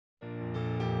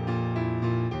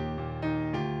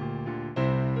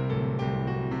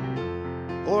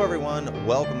Hello, everyone.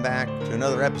 Welcome back to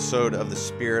another episode of the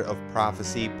Spirit of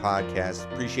Prophecy podcast.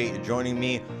 Appreciate you joining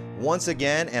me once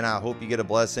again, and I hope you get a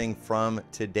blessing from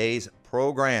today's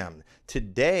program.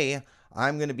 Today,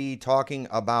 I'm going to be talking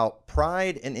about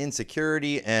pride and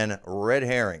insecurity and red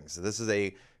herrings. This is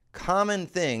a common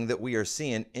thing that we are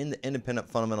seeing in the independent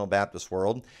fundamental Baptist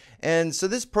world. And so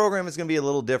this program is going to be a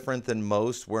little different than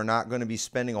most. We're not going to be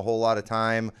spending a whole lot of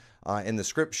time in the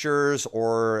scriptures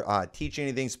or teach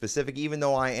anything specific, even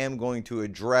though I am going to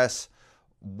address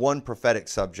one prophetic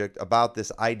subject about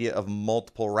this idea of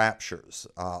multiple raptures.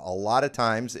 A lot of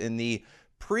times in the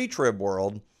pre-trib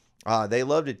world, they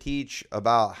love to teach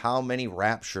about how many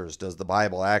raptures does the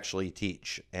Bible actually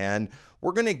teach. And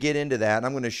we're going to get into that, and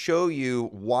I'm going to show you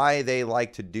why they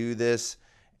like to do this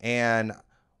and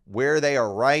where they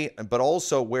are right, but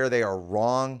also where they are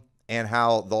wrong, and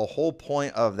how the whole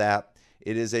point of that,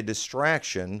 it is a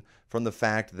distraction from the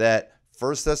fact that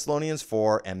 1 Thessalonians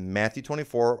 4 and Matthew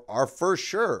 24 are for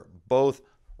sure both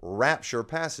rapture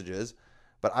passages,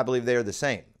 but I believe they are the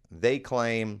same. They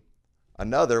claim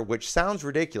another, which sounds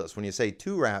ridiculous. When you say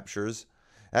two raptures,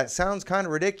 that sounds kind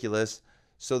of ridiculous.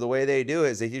 So the way they do it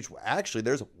is they teach, actually,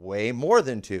 there's way more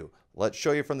than two. Let's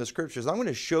show you from the scriptures. I'm going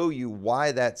to show you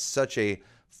why that's such a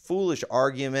foolish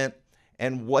argument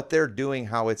and what they're doing,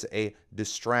 how it's a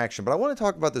distraction. But I want to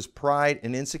talk about this pride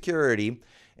and insecurity.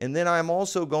 And then I'm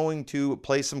also going to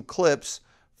play some clips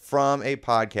from a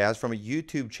podcast, from a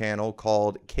YouTube channel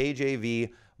called KJV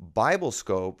Bible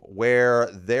Scope, where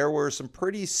there were some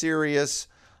pretty serious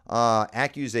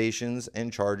accusations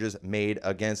and charges made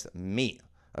against me,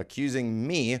 accusing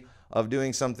me of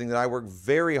doing something that I work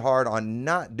very hard on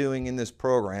not doing in this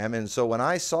program. And so when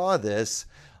I saw this,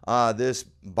 this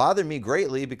bothered me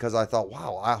greatly, because I thought,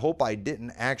 wow, I hope I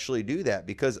didn't actually do that,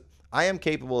 because I am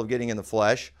capable of getting in the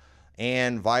flesh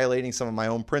and violating some of my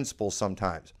own principles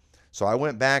sometimes. So I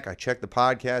went back, I checked the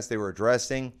podcast they were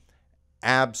addressing.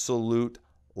 Absolute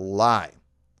lie.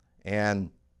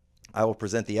 And I will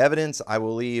present the evidence. I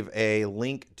will leave a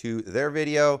link to their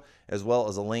video as well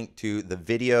as a link to the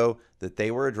video that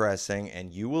they were addressing,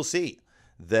 and you will see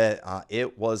that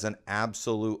it was an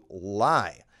absolute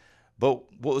lie. But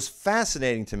what was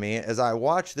fascinating to me as I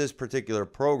watched this particular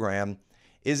program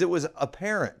is it was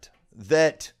apparent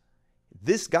that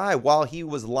this guy, while he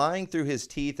was lying through his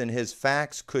teeth and his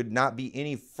facts could not be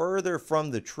any further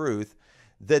from the truth,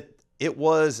 that it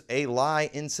was a lie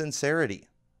in sincerity.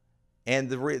 And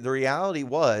the reality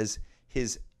was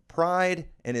his pride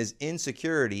and his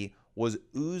insecurity was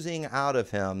oozing out of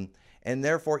him, and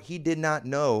therefore he did not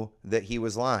know that he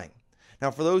was lying. Now,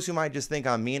 for those who might just think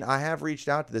I'm mean, I have reached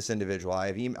out to this individual.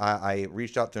 I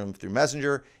reached out to him through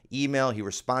Messenger, email. He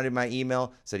responded to my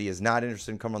email, said he is not interested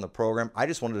in coming on the program. I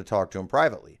just wanted to talk to him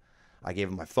privately. I gave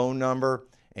him my phone number,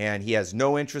 and he has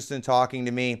no interest in talking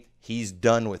to me. He's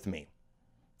done with me.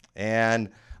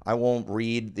 And I won't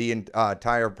read the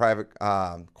entire private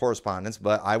correspondence,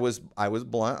 but I was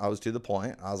blunt. I was to the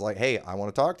point. I was like, hey, I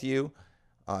want to talk to you.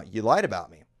 You lied about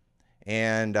me.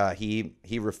 And he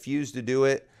refused to do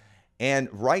it. And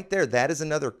right there, that is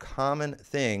another common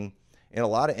thing in a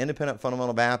lot of independent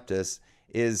fundamental Baptists,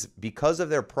 is because of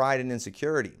their pride and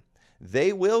insecurity.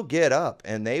 They will get up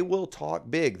and they will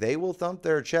talk big. They will thump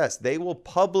their chest. They will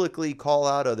publicly call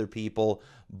out other people,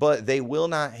 but they will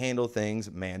not handle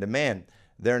things man to man.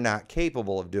 They're not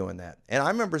capable of doing that. And I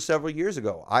remember several years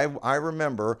ago, I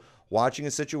remember watching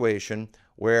a situation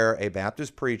where a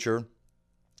Baptist preacher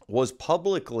was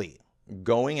publicly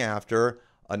going after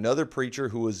another preacher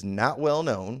who was not well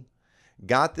known,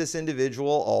 got this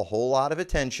individual a whole lot of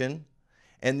attention,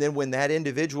 and then when that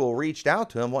individual reached out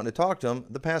to him, wanting to talk to him,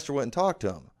 the pastor wouldn't talk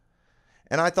to him.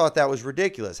 And I thought that was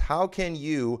ridiculous. How can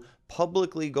you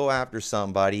publicly go after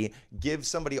somebody, give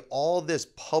somebody all this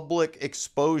public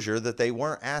exposure that they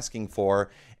weren't asking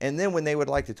for, and then when they would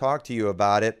like to talk to you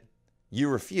about it, you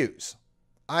refuse?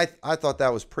 I thought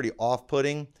that was pretty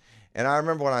off-putting. And I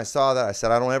remember when I saw that, I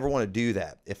said, I don't ever want to do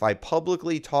that. If I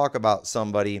publicly talk about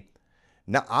somebody,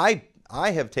 now I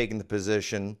have taken the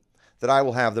position that I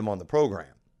will have them on the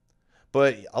program.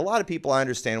 But a lot of people, I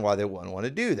understand why they wouldn't want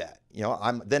to do that. You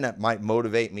know, then that might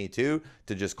motivate me to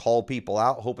just call people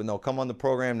out, hoping they'll come on the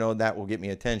program, knowing that will get me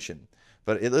attention.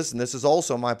 But listen, this is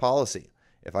also my policy.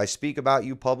 If I speak about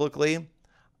you publicly,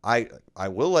 I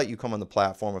will let you come on the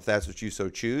platform if that's what you so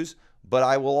choose, but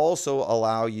I will also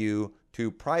allow you to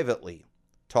privately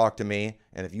talk to me.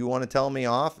 And if you want to tell me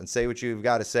off and say what you've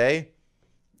got to say,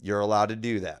 you're allowed to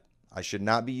do that. I should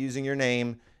not be using your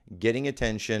name, getting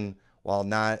attention, while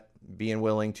not being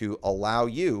willing to allow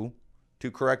you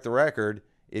to correct the record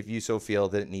if you so feel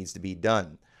that it needs to be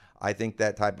done. I think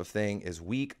that type of thing is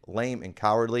weak, lame, and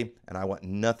cowardly, and I want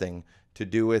nothing to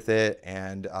do with it.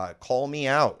 And call me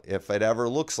out if it ever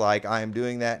looks like I am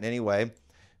doing that in any way,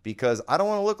 because I don't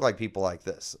want to look like people like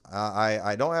this.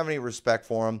 I don't have any respect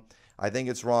for them. I think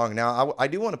it's wrong. Now, I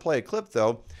do want to play a clip,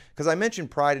 though, because I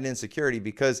mentioned pride and insecurity,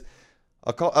 because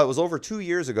it was over 2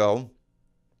 years ago.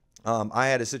 I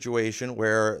had a situation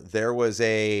where there was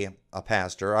a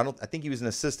pastor. I think he was an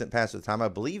assistant pastor at the time. I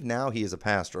believe now he is a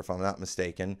pastor, if I'm not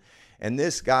mistaken. And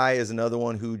this guy is another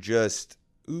one who just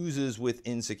oozes with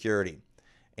insecurity.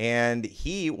 And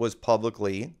he was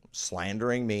publicly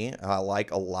slandering me,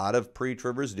 like a lot of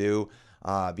pre-tribbers do,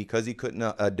 because he couldn't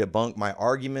debunk my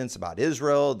arguments about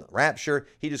Israel, the rapture.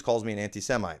 He just calls me an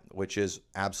anti-Semite, which is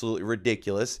absolutely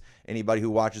ridiculous. Anybody who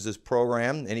watches this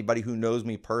program, anybody who knows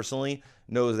me personally,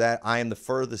 knows that I am the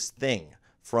furthest thing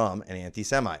from an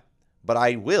anti-Semite. But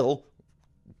I will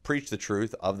preach the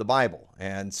truth of the Bible.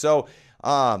 And so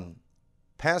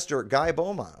Pastor Guy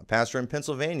Beaumont, a pastor in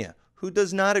Pennsylvania, who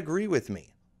does not agree with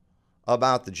me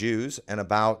about the Jews and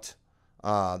about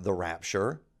the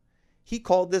rapture, he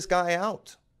called this guy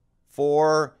out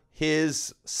for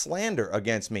his slander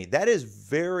against me. That is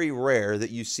very rare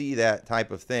that you see that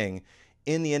type of thing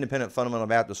in the independent fundamental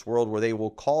Baptist world, where they will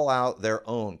call out their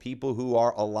own people who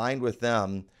are aligned with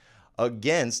them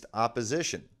against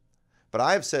opposition. But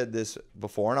I've said this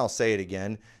before, and I'll say it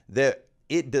again, that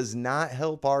it does not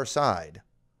help our side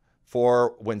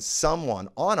for when someone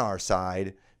on our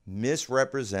side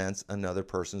misrepresents another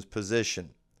person's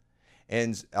position.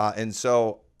 And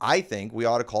so I think we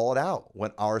ought to call it out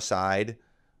when our side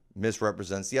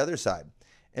misrepresents the other side.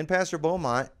 And Pastor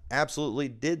Beaumont absolutely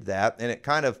did that, and it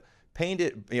kind of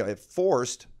painted, it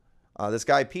forced this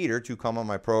guy Peter to come on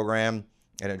my program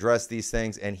and address these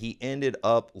things, and he ended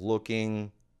up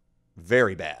looking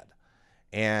very bad.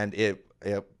 And it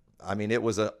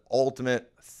was an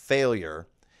ultimate failure.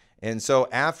 And so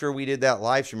after we did that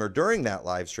live stream, or during that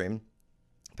live stream,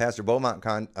 Pastor Beaumont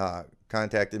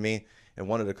contacted me and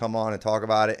wanted to come on and talk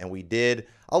about it, and we did.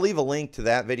 I'll leave a link to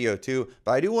that video too,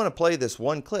 but I do want to play this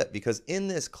one clip, because in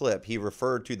this clip he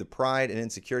referred to the pride and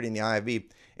insecurity in the IFB,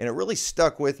 and it really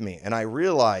stuck with me, and I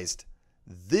realized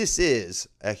this is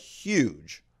a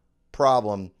huge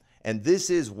problem, and this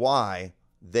is why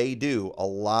they do a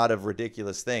lot of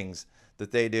ridiculous things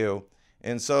that they do.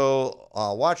 And so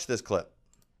watch this clip.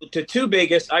 The two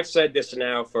biggest, I've said this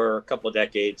now for a couple of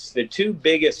decades, the two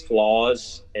biggest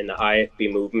flaws in the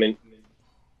IFB movement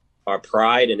are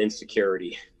pride and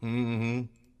insecurity. Mm-hmm.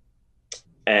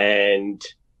 And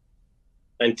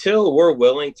until we're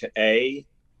willing to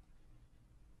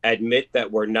admit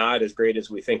that we're not as great as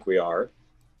we think we are,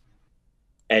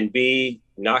 and B,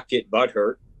 not get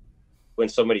butthurt when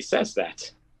somebody says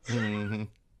that, mm-hmm.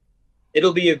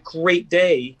 It'll be a great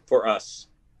day for us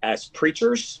as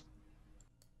preachers.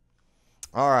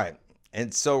 All right.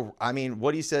 And so,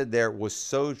 what he said there was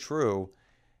so true,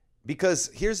 because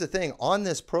here's the thing. On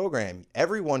this program,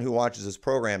 everyone who watches this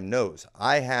program knows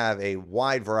I have a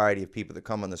wide variety of people that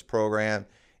come on this program,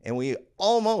 and we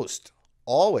almost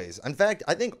always, in fact,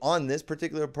 I think on this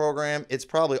particular program, it's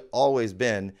probably always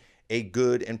been a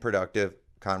good and productive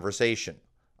conversation.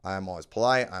 I'm always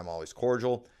polite. I'm always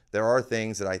cordial. There are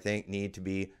things that I think need to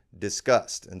be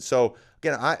discussed. And so,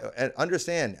 again, I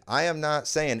understand, I am not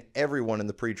saying everyone in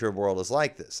the pre-trib world is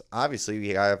like this.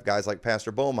 Obviously, I have guys like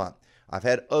Pastor Beaumont. I've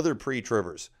had other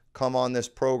pre-tribbers come on this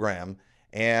program,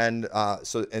 and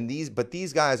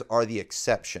these guys are the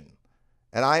exception.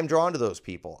 And I am drawn to those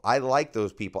people. I like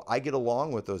those people. I get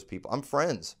along with those people. I'm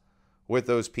friends with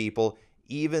those people,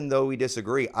 even though we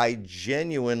disagree. I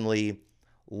genuinely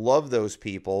love those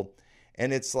people.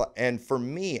 And for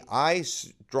me, I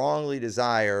strongly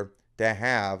desire to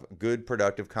have good,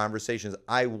 productive conversations.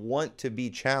 I want to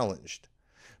be challenged.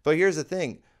 But here's the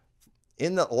thing.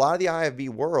 In a lot of the IFB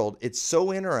world, it's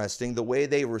so interesting the way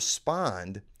they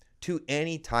respond to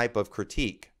any type of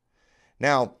critique.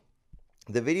 Now,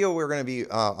 the video I'm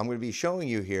going to be showing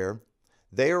you here,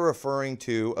 they are referring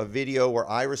to a video where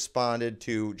I responded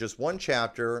to just one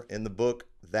chapter in the book,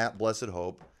 That Blessed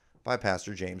Hope, by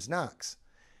Pastor James Knox.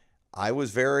 I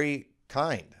was very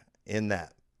kind in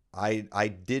that. I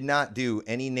did not do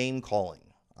any name calling.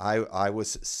 I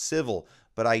was civil,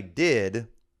 but I did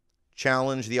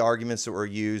challenge the arguments that were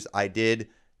used. I did,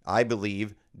 I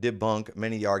believe, debunk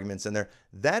many of the arguments in there.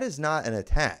 That is not an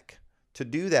attack to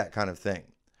do that kind of thing.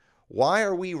 Why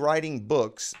are we writing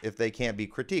books if they can't be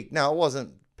critiqued? Now, it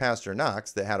wasn't Pastor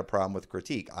Knox that had a problem with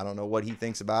critique. I don't know what he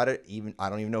thinks about it. I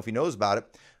don't even know if he knows about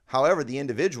it. However, the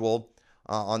individual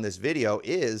on this video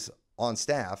is on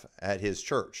staff at his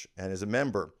church and is a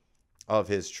member of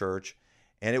his church.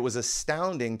 And it was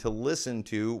astounding to listen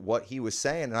to what he was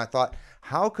saying. And I thought,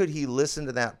 how could he listen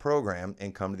to that program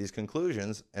and come to these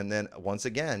conclusions? And then once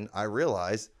again, I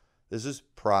realized this is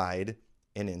pride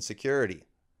and insecurity.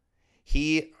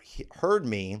 He heard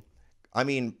me. I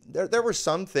mean, there were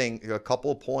a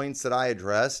couple of points that I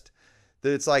addressed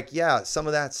that it's like, yeah, some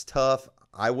of that's tough.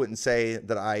 I wouldn't say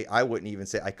that I wouldn't even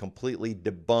say I completely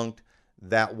debunked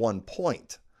that one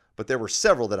point, but there were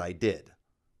several that I did,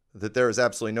 that there is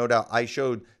absolutely no doubt. I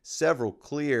showed several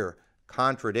clear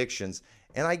contradictions,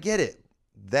 and I get it.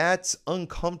 That's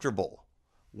uncomfortable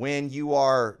when you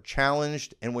are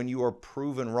challenged and when you are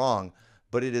proven wrong,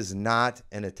 but it is not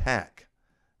an attack.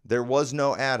 There was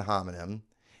no ad hominem,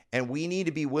 and we need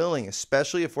to be willing,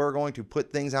 especially if we're going to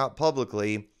put things out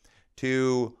publicly,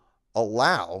 to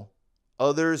allow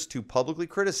others to publicly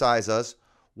criticize us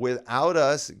without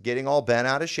us getting all bent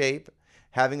out of shape,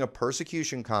 having a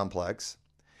persecution complex.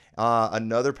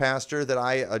 Another pastor that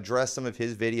I addressed some of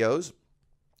his videos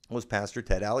was Pastor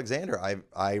Ted Alexander.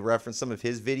 I referenced some of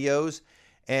his videos,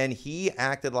 and he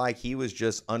acted like he was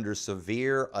just under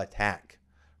severe attack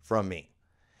from me.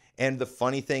 And the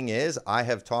funny thing is, I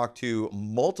have talked to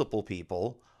multiple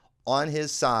people on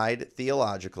his side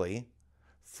theologically,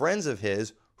 friends of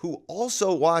his, who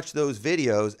also watched those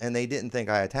videos, and they didn't think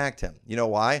I attacked him. You know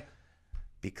why?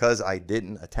 Because I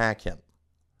didn't attack him.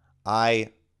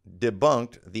 I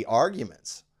debunked the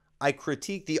arguments. I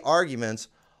critiqued the arguments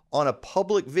on a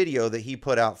public video that he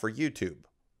put out for YouTube.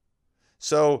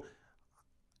 So,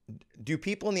 do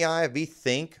people in the IFB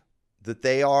think that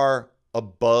they are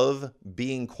above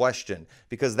being questioned?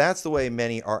 Because that's the way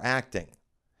many are acting.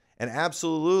 And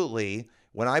absolutely,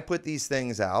 when I put these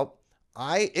things out,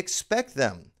 I expect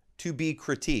them to be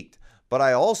critiqued, but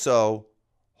I also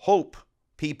hope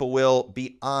people will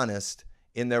be honest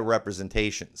in their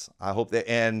representations. I hope that,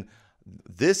 and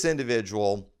this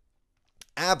individual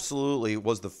absolutely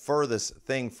was the furthest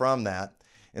thing from that.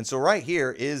 And so right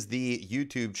here is the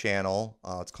YouTube channel.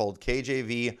 It's called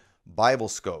KJV Bible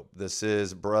Scope. This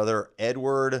is Brother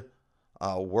Edward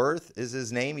Worth is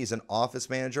his name. He's an office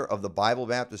manager of the Bible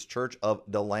Baptist Church of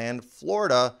DeLand,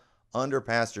 Florida, under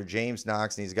Pastor James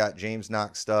Knox. And he's got James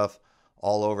Knox stuff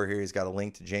all over here. He's got a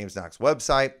link to James Knox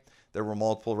website. There were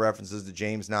multiple references to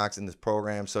James Knox in this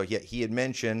program. So he had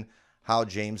mentioned how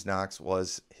James Knox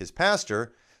was his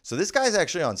pastor. So this guy's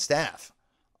actually on staff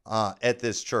at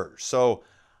this church. So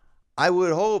I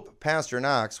would hope Pastor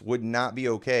Knox would not be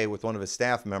okay with one of his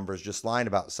staff members just lying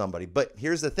about somebody. But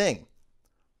here's the thing.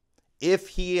 If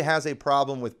he has a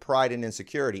problem with pride and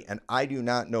insecurity, and I do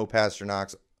not know Pastor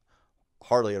Knox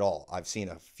hardly at all. I've seen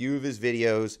a few of his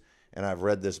videos and I've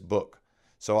read this book.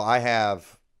 So I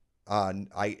have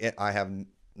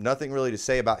nothing really to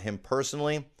say about him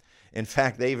personally. In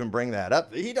fact, they even bring that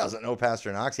up. He doesn't know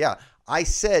Pastor Knox. Yeah, I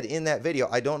said in that video,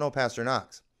 I don't know Pastor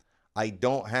Knox. I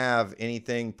don't have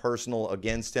anything personal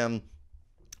against him.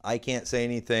 I can't say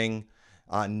anything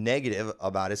negative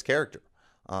about his character.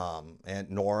 And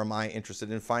nor am I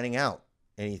interested in finding out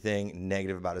anything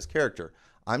negative about his character.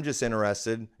 I'm just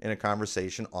interested in a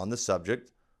conversation on the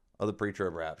subject of the preacher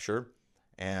of rapture,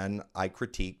 and I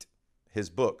critiqued his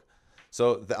book.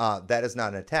 So that is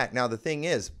not an attack. Now, the thing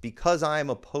is, because I am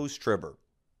a post-tribber,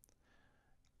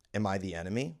 am I the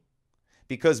enemy?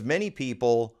 Because many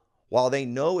people, while they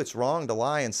know it's wrong to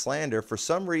lie and slander, for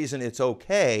some reason it's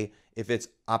okay if it's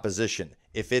opposition,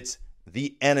 if it's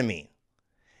the enemy.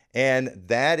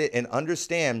 And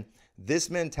understand this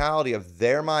mentality of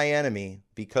they're my enemy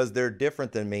because they're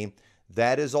different than me,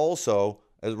 that is also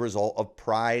as a result of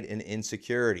pride and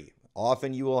insecurity.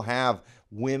 Often you will have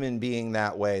women being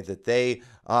that way, that they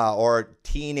or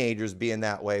teenagers being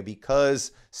that way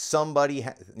because somebody,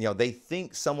 they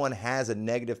think someone has a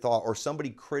negative thought or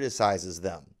somebody criticizes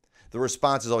them. The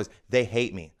response is always, they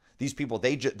hate me. These people,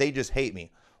 they just hate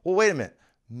me. Well, wait a minute.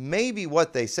 Maybe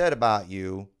what they said about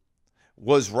you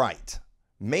was right.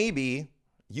 Maybe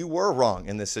you were wrong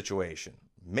in this situation.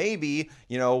 Maybe,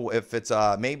 if it's,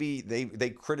 maybe they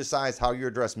criticized how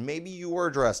you're dressed. Maybe you were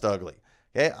dressed ugly.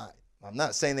 Okay. I'm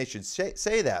not saying they should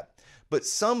say that, but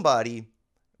somebody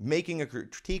making a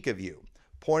critique of you,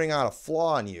 pointing out a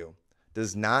flaw in you,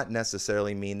 does not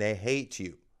necessarily mean they hate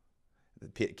you.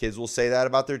 Kids will say that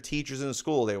about their teachers in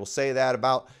school. They will say that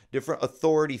about different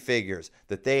authority figures,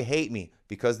 that they hate me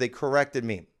because they corrected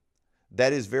me.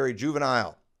 That is very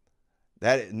juvenile.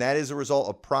 That is a result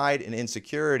of pride and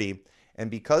insecurity. And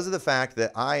because of the fact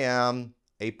that I am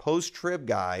a post-trib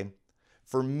guy,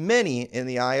 for many in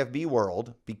the IFB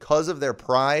world, because of their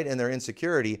pride and their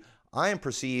insecurity, I am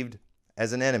perceived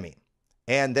as an enemy.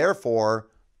 And therefore,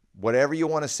 whatever you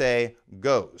want to say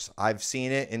goes. I've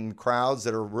seen it in crowds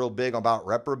that are real big about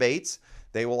reprobates.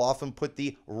 They will often put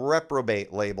the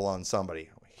reprobate label on somebody.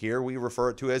 Here we refer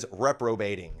it to as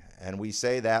reprobating, and we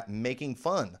say that making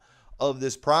fun of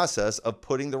this process of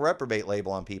putting the reprobate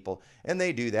label on people. And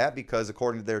they do that because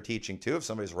according to their teaching too, if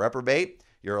somebody's reprobate,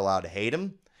 you're allowed to hate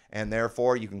them, and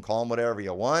therefore you can call them whatever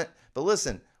you want. But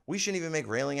listen, we shouldn't even make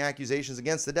railing accusations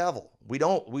against the devil.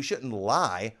 We shouldn't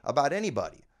lie about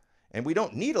anybody. And we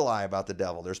don't need to lie about the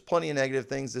devil. There's plenty of negative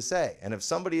things to say. And if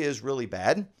somebody is really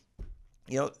bad,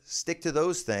 stick to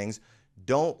those things.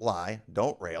 Don't lie,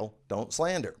 don't rail, don't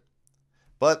slander.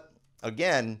 But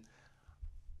again,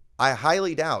 I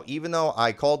highly doubt, even though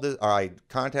I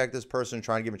contacted this person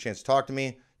trying to give him a chance to talk to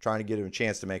me, trying to give him a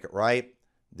chance to make it right,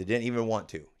 they didn't even want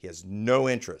to. He has no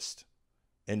interest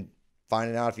in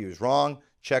finding out if he was wrong,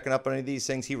 checking up on any of these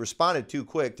things. He responded too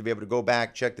quick to be able to go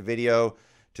back, check the video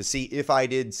to see if I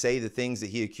did say the things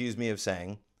that he accused me of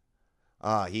saying.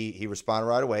 He responded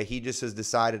right away. He just has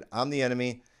decided I'm the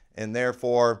enemy, and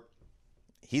therefore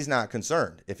he's not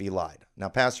concerned if he lied. Now,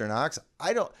 Pastor Knox,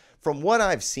 from what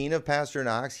I've seen of Pastor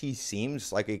Knox, he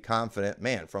seems like a confident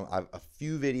man from a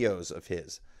few videos of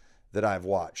his that I've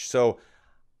watched. So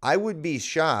I would be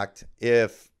shocked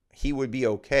if he would be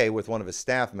okay with one of his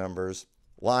staff members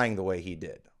lying the way he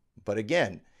did. But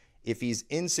again, if he's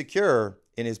insecure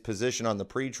in his position on the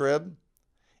pre-trib,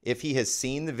 if he has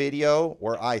seen the video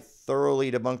where I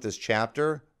thoroughly debunked this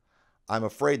chapter, I'm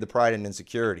afraid the pride and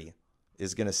insecurity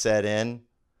is going to set in,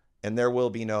 and there will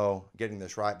be no getting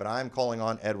this right. But I'm calling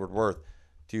on Edward Worth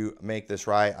to make this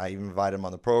right. I even invited him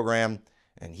on the program,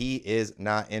 and he is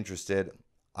not interested.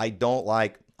 I don't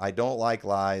like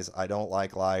lies. I don't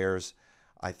like liars.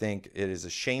 I think it is a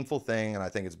shameful thing, and I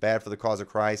think it's bad for the cause of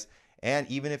Christ. And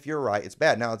even if you're right, it's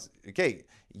bad. Now, it's okay,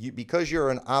 because you're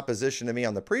in opposition to me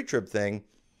on the pre-trib thing,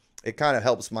 it kind of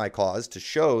helps my cause to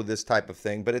show this type of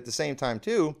thing. But at the same time,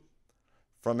 too,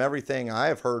 from everything I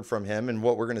have heard from him and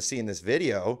what we're going to see in this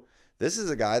video, this is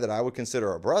a guy that I would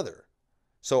consider a brother.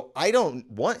 So I don't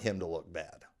want him to look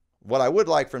bad. What I would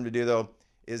like for him to do, though,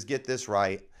 is get this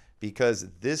right, because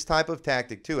this type of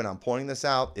tactic, too, and I'm pointing this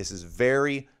out, this is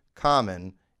very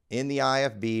common in the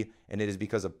IFB, and it is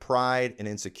because of pride and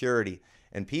insecurity.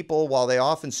 And people, while they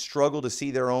often struggle to see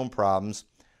their own problems,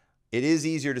 it is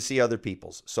easier to see other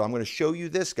people's. So I'm going to show you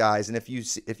this, guys, and if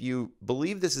you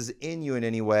believe this is in you in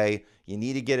any way, you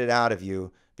need to get it out of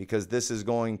you, because this is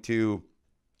going to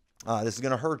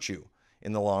hurt you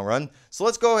in the long run. So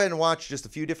let's go ahead and watch just a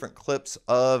few different clips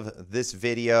of this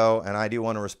video, and I do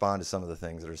want to respond to some of the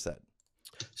things that are said.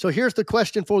 So here's the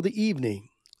question for the evening.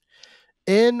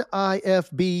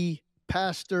 NIFB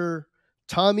Pastor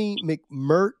Tommy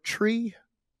McMurtry.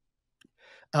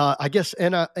 I guess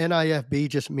NIFB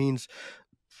just means,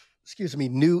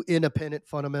 New Independent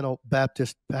Fundamental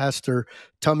Baptist Pastor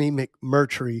Tommy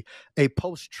McMurtry, a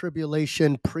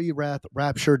post-tribulation, pre-wrath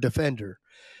rapture defender.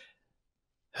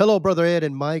 Hello, Brother Ed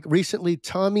and Mike. Recently,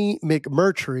 Tommy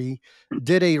McMurtry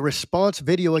did a response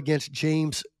video against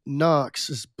James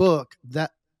Knox's book,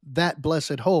 That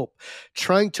Blessed Hope,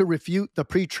 trying to refute the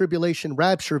pre-tribulation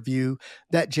rapture view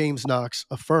that James Knox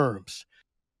affirms.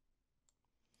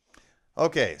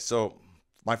 Okay, so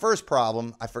my first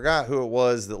problem, I forgot who it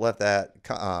was that left that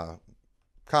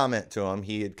comment to him.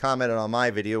 He had commented on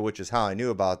my video, which is how I knew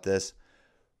about this.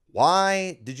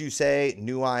 Why did you say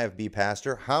new IFB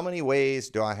pastor? How many ways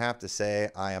do I have to say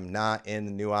I am not in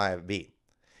the new IFB?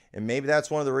 And maybe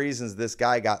that's one of the reasons this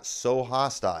guy got so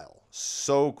hostile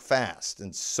so fast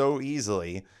and so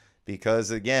easily,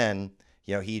 because again,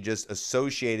 he just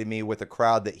associated me with a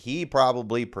crowd that he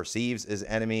probably perceives as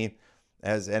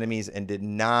enemies, and did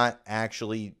not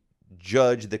actually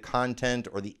judge the content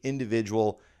or the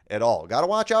individual at all. Got to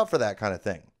watch out for that kind of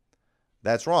thing.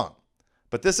 That's wrong.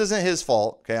 But this isn't his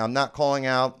fault. Okay, I'm not calling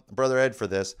out Brother Ed for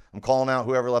this. I'm calling out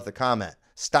whoever left the comment.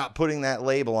 Stop putting that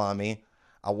label on me.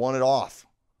 I want it off.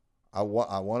 I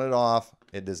want it off.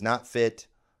 It does not fit.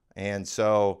 And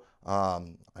so I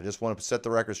just want to set the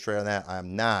record straight on that. I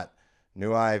am not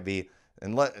new IFB.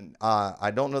 And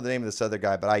I don't know the name of this other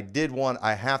guy, but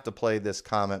I have to play this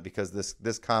comment because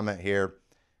this comment here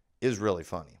is really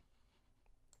funny.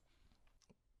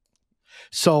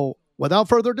 So without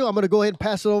further ado, I'm going to go ahead and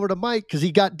pass it over to Mike because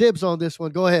he got dibs on this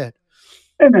one. Go ahead.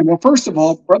 Amen. Well, first of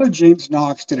all, Brother James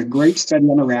Knox did a great study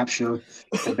on the rapture.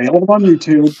 It's available on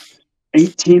YouTube.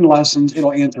 18 lessons.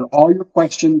 It'll answer all your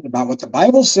questions about what the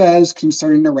Bible says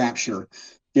concerning the rapture.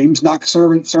 James Knox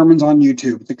sermons on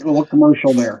YouTube. It's a little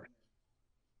commercial there.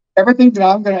 Everything that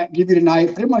I'm going to give you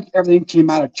tonight, pretty much everything came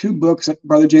out of two books that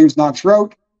Brother James Knox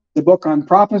wrote, the book on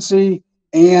prophecy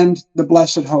and the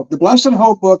Blessed Hope. The Blessed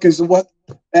Hope book is what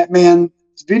that man's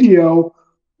video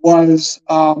was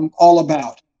all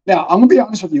about. Now, I'm going to be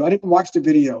honest with you. I didn't watch the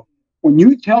video. When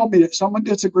you tell me that someone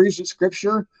disagrees with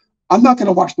Scripture, I'm not going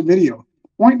to watch the video.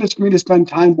 Pointless for me to spend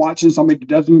time watching somebody that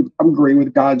doesn't agree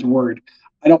with God's word.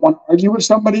 I don't want to argue with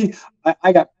somebody.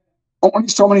 I got only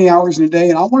so many hours in a day,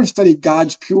 and I want to study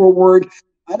God's pure word.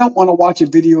 I don't want to watch a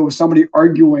video of somebody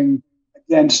arguing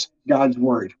against God's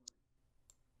word.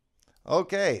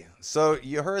 Okay, so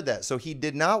you heard that. So he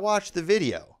did not watch the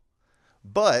video,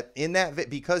 but in that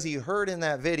because he heard in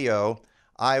that video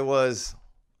I was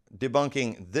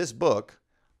debunking this book,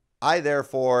 I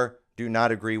therefore do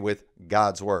not agree with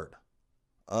God's word.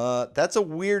 That's a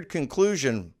weird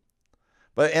conclusion,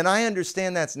 and I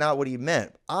understand that's not what he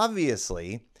meant.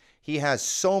 Obviously, he has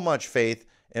so much faith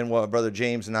in what Brother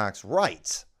James Knox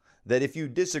writes that if you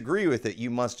disagree with it, you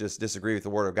must just disagree with the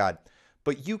word of God.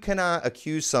 But you cannot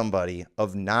accuse somebody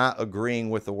of not agreeing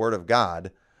with the word of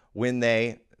God when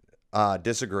they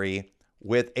disagree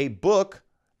with a book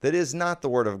that is not the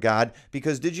word of God.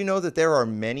 Because did you know that there are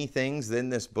many things in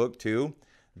this book too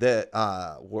that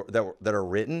are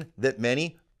written that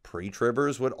many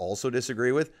pre-tribbers would also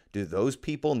disagree with? Do those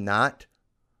people not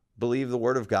believe the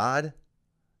word of God?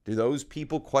 Do those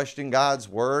people question God's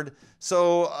word?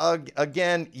 So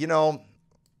again,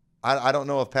 I don't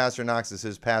know if Pastor Knox is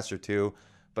his pastor too,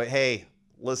 but hey,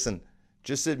 listen,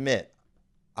 just admit,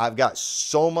 I've got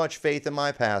so much faith in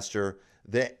my pastor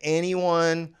that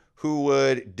anyone who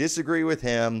would disagree with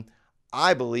him,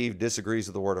 I believe disagrees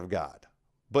with the word of God.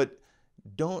 But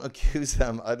don't accuse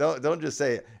them. Don't just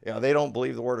say, they don't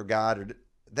believe the word of God. Or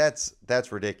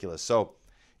that's ridiculous. So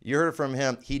you heard it from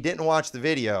him. He didn't watch the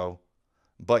video,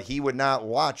 but he would not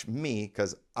watch me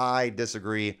because I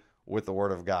disagree with the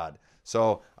word of God.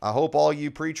 So I hope all you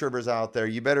pre-tribbers out there,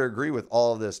 you better agree with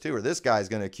all of this too, or this guy's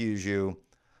going to accuse you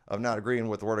of not agreeing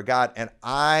with the word of God. And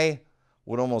I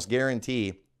would almost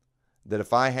guarantee that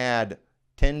if I had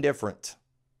 10 different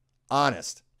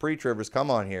honest pre-tribbers come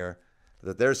on here,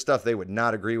 that there's stuff they would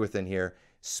not agree with in here,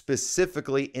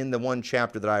 specifically in the one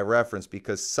chapter that I referenced,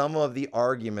 because some of the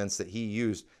arguments that he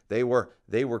used, they were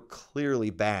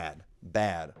clearly bad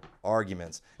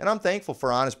arguments. And I'm thankful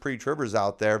for honest pre-tribbers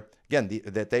out there, again,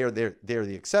 that they're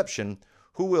the exception,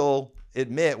 who will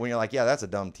admit when you're like, yeah, that's a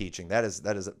dumb teaching. That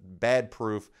is bad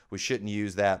proof. We shouldn't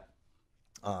use that.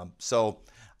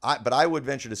 But I would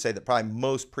venture to say that probably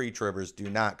most pre-tribbers do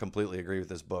not completely agree with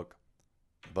this book,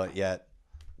 but yet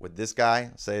would this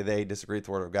guy say they disagree with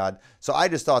the word of God? So I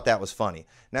just thought that was funny.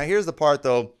 Now here's the part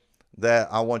though that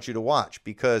I want you to watch,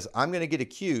 because I'm going to get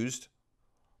accused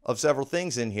of several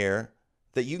things in here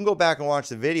that you can go back and watch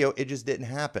the video. It just didn't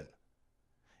happen.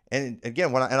 And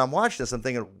again, when I'm watching this, I'm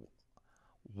thinking,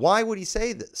 why would he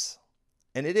say this?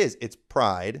 And it's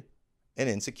pride and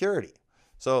insecurity.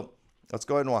 So let's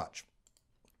go ahead and watch.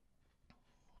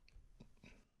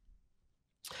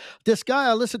 This guy,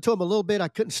 I listened to him a little bit. I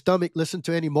couldn't stomach listen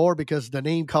to any more because the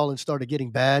name calling started getting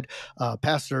bad.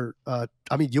 Pastor, do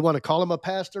you want to call him a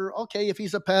pastor? Okay, if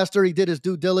he's a pastor, he did his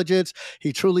due diligence.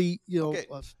 He truly, Okay.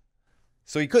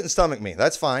 So he couldn't stomach me.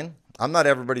 That's fine. I'm not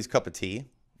everybody's cup of tea.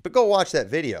 But go watch that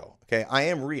video. Okay, I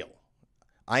am real.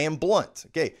 I am blunt.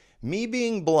 Okay, me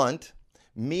being blunt,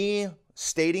 me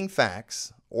stating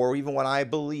facts, or even what I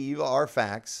believe are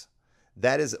facts,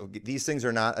 these things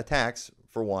are not attacks,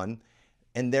 for one.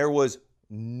 And there was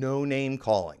no name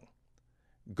calling.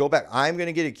 Go back. I'm going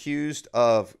to get accused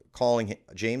of calling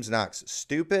James Knox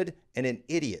stupid and an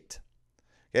idiot.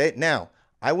 Okay. Now,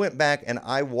 I went back and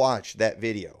I watched that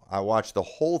video. I watched the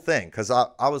whole thing because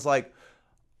I was like,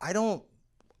 I don't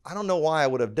know why I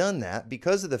would have done that,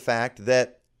 because of the fact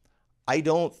that I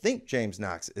don't think James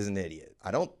Knox is an idiot.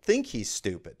 I don't think he's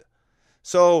stupid.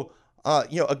 So,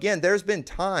 again, there's been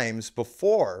times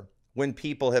before when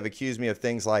people have accused me of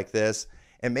things like this.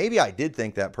 And maybe I did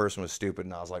think that person was stupid,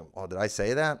 and I was like, "Oh, did I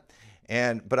say that?"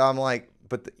 But I'm like,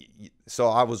 so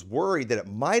I was worried that it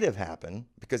might have happened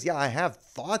because, yeah, I have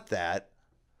thought that,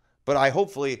 but I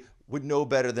hopefully would know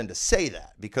better than to say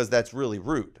that, because that's really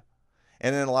rude.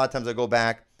 And then a lot of times I go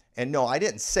back and no, I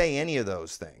didn't say any of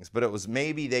those things, but it was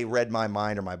maybe they read my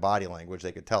mind or my body language.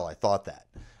 They could tell I thought that.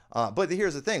 But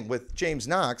here's the thing with James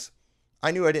Knox, I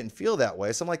knew I didn't feel that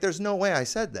way, so I'm like, there's no way I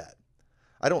said that.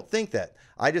 I don't think that.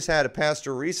 I just had a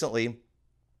pastor recently.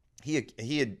 He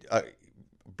had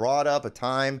brought up a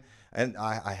time, and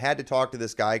I had to talk to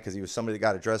this guy because he was somebody that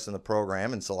got addressed in the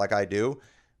program. And so, like I do,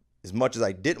 as much as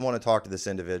I didn't want to talk to this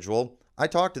individual, I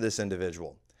talked to this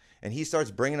individual. And he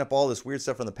starts bringing up all this weird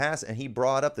stuff from the past. And he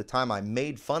brought up the time I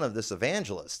made fun of this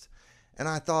evangelist. And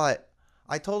I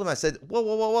told him, I said,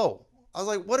 whoa. I was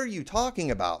like, what are you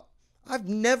talking about? I've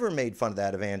never made fun of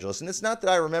that evangelist. And it's not that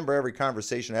I remember every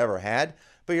conversation I ever had.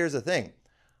 But here's the thing.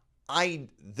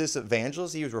 this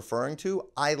evangelist he was referring to,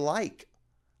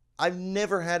 I've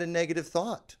never had a negative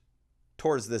thought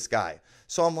towards this guy.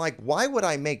 So I'm like, why would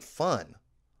I make fun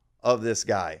of this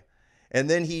guy? And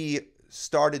then he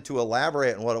started to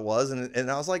elaborate on what it was.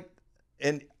 And I was like,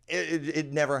 and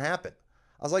it never happened.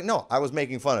 I was like, no, I was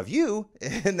making fun of you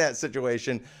in that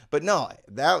situation, but no,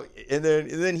 and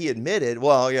then he admitted,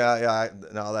 well,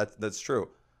 no, that's true.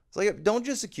 It's like, don't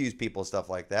just accuse people of stuff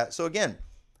like that. So again,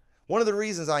 one of the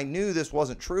reasons I knew this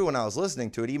wasn't true when I was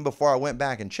listening to it, even before I went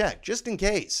back and checked, just in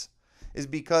case, is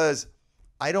because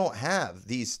I don't have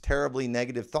these terribly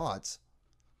negative thoughts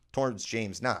towards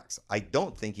James Knox. I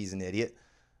don't think he's an idiot.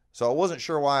 So I wasn't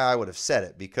sure why I would have said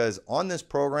it, because on this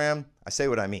program, I say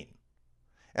what I mean.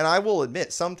 And I will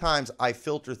admit, sometimes I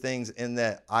filter things in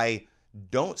that I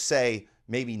don't say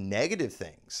maybe negative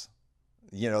things,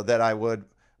 that I would,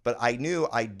 but I knew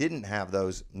I didn't have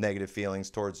those negative feelings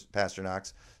towards Pastor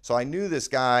Knox. So I knew this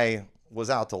guy was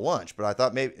out to lunch, but I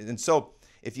thought maybe, and so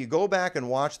if you go back and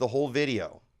watch the whole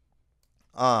video,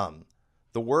 the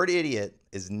word idiot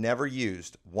is never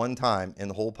used one time in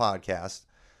the whole podcast.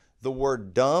 The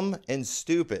word dumb and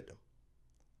stupid,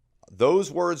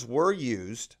 those words were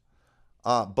used,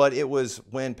 but it was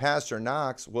when Pastor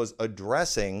Knox was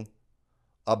addressing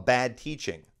a bad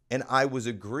teaching. And I was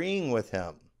agreeing with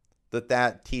him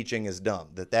that teaching is dumb,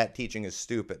 that teaching is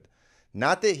stupid.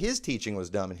 Not that his teaching was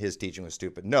dumb and his teaching was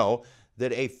stupid. No,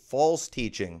 that a false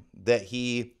teaching that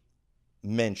he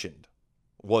mentioned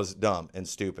was dumb and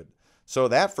stupid. So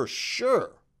that for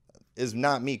sure is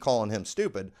not me calling him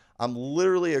stupid. I'm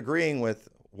literally agreeing with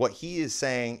what he is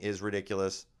saying is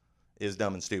ridiculous, is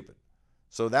dumb and stupid.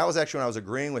 So that was actually when I was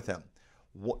agreeing with him.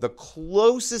 The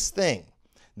closest thing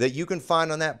that you can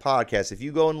find on that podcast, if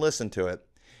you go and listen to it,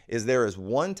 is there is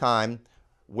one time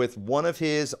with one of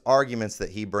his arguments that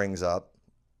he brings up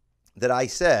that I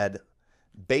said,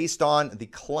 based on the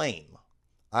claim,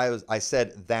 I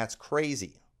said, that's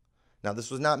crazy. Now,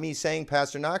 this was not me saying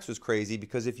Pastor Knox was crazy,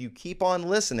 because if you keep on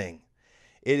listening,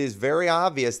 it is very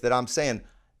obvious that I'm saying,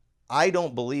 I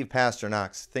don't believe Pastor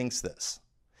Knox thinks this.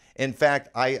 In fact,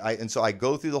 and so I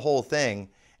go through the whole thing,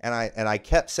 and I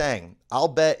kept saying, I'll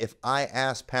bet if I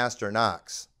asked Pastor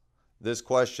Knox this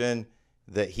question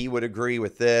that he would agree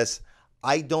with this.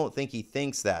 I don't think he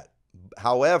thinks that.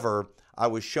 However, I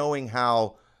was showing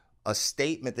how a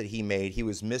statement that he made, he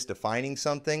was misdefining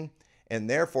something, and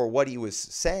therefore what he was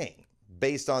saying,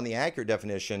 based on the accurate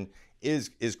definition, is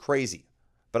crazy.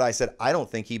 But I said, I don't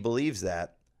think he believes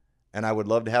that, and I would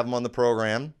love to have him on the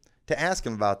program to ask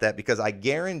him about that, because I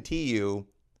guarantee you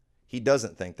he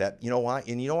doesn't think that. You know why?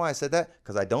 And you know why I said that?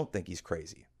 Because I don't think he's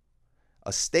crazy.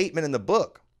 A statement in the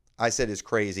book I said is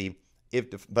crazy,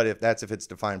 but if it's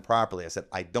defined properly. I said,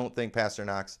 I don't think Pastor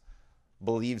Knox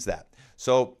believes that.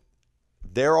 So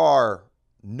there are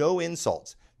no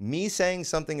insults. Me saying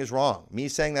something is wrong, me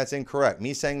saying that's incorrect,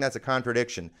 me saying that's a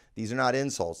contradiction, these are not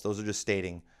insults. Those are just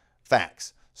stating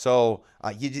facts. So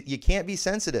you can't be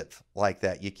sensitive like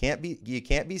that. You can't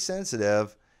be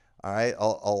sensitive. All right.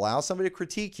 Allow somebody to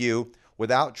critique you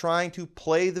without trying to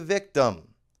play the victim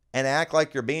and act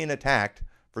like you're being attacked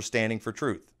for standing for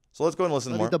truth. So let's go and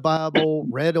listen more. Studied the Bible,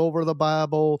 read over the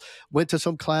Bible, went to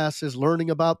some classes learning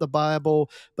about the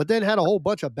Bible, but then had a whole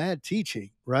bunch of bad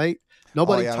teaching, right?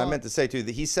 Nobody. And I meant to say too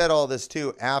that he said all this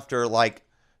too after, like,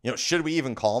 should we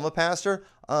even call him a pastor?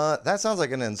 That sounds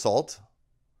like an insult.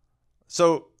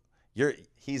 So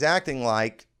he's acting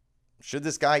like, should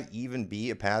this guy even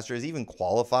be a pastor? Is he even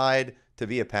qualified to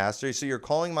be a pastor? So you're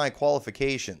calling my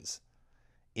qualifications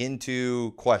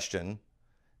into question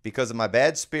because of my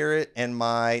bad spirit and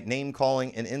my name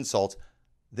calling and insults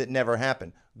that never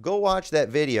happened. Go watch that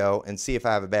video and see if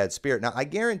I have a bad spirit. Now, I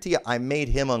guarantee you I made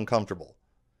him uncomfortable,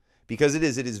 because it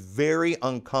is very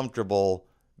uncomfortable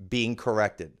being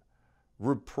corrected.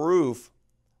 Reproof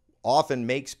often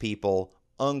makes people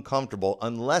uncomfortable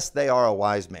unless they are a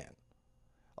wise man.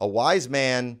 A wise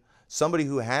man, somebody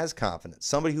who has confidence,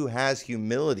 somebody who has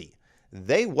humility,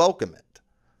 they welcome it.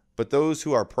 But those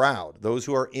who are proud, those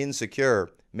who are insecure,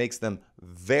 makes them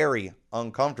very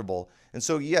uncomfortable. And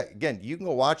so, yeah, again, you can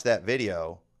go watch that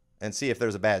video and see if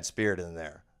there's a bad spirit in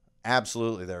there.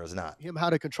 Absolutely, there is not. Him how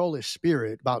to control his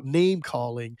spirit, about name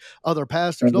calling other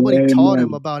pastors. Nobody taught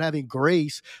him about having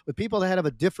grace with people that have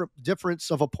a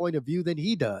difference of a point of view than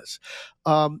he does.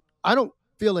 I don't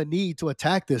feel a need to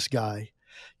attack this guy.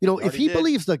 If he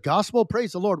believes the gospel,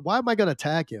 praise the Lord. Why am I going to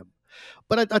attack him?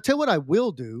 But I tell you what I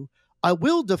will do. I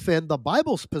will defend the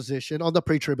Bible's position on the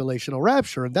pre-tribulational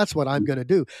rapture, and that's what I'm going to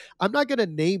do. I'm not going to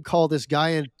name call this guy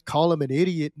and call him an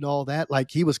idiot and all that,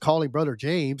 like he was calling Brother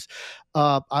James,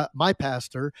 my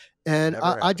pastor. And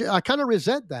I kind of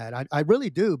resent that. I really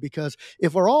do, because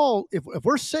if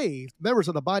we're saved, members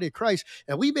of the body of Christ,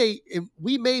 and we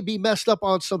may be messed up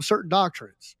on some certain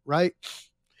doctrines, right?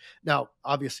 Now,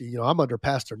 obviously, I'm under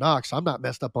Pastor Knox. So I'm not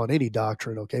messed up on any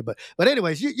doctrine, okay? But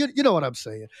anyways, you know what I'm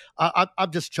saying.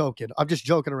 I'm just joking. I'm just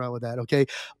joking around with that, okay?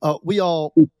 We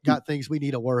all got things we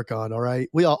need to work on, all right?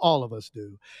 All of us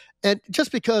do. And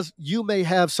just because you may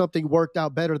have something worked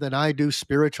out better than I do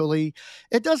spiritually,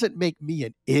 it doesn't make me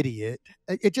an idiot.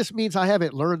 It just means I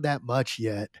haven't learned that much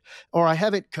yet, or I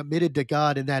haven't committed to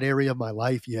God in that area of my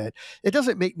life yet. It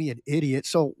doesn't make me an idiot.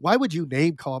 So why would you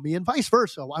name call me? And vice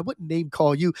versa. I wouldn't name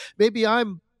call you. Maybe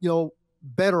I'm,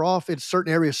 better off in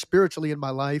certain areas spiritually in my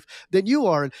life than you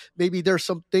are. And maybe there's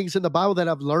some things in the Bible that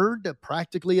I've learned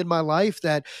practically in my life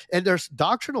and there's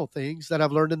doctrinal things that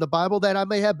I've learned in the Bible that I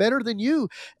may have better than you.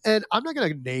 And I'm not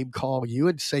going to name call you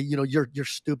and say, you're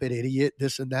stupid idiot,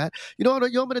 this and that. You know what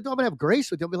I'm going to do? I'm going to have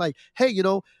grace with you. I'll be like, hey,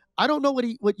 I don't know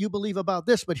what you believe about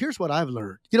this, but here's what I've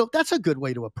learned. That's a good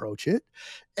way to approach it.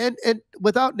 And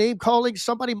without name calling,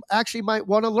 somebody actually might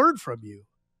want to learn from you.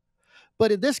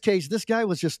 But in this case, this guy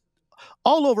was just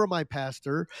all over my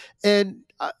pastor. And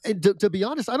to be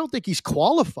honest, I don't think he's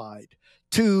qualified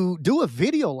to do a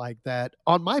video like that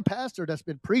on my pastor that's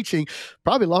been preaching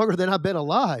probably longer than I've been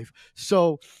alive.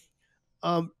 So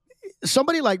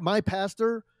somebody like my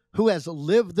pastor, who has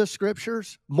lived the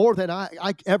scriptures more than I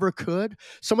ever could,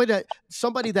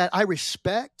 somebody that I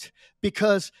respect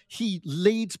because he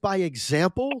leads by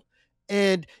example,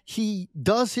 and he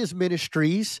does his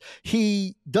ministries.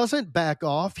 He doesn't back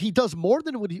off. He does more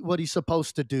than what he's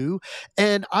supposed to do.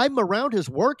 And I'm around his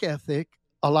work ethic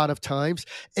a lot of times,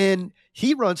 and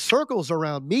he runs circles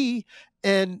around me.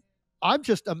 And I'm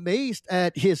just amazed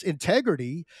at his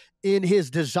integrity in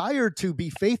his desire to be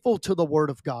faithful to the word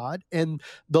of God and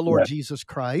the Lord Jesus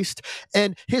Christ,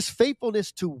 and his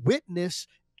faithfulness to witness,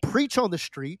 preach on the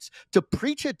streets, to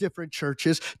preach at different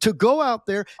churches, to go out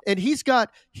there. And he's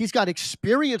got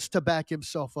experience to back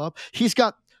himself up. He's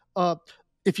got,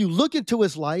 if you look into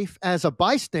his life as a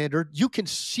bystander, you can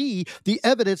see the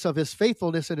evidence of his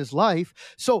faithfulness in his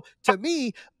life. So to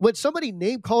me, when somebody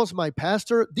name calls my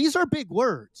pastor, these are big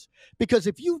words, because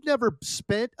if you've never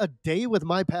spent a day with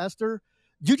my pastor,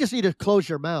 you just need to close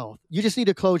your mouth. You just need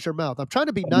to close your mouth. I'm trying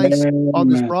to be nice on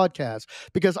this broadcast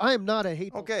because I am not a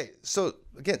hateful. Okay, so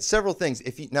again, several things.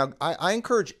 I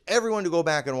encourage everyone to go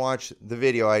back and watch the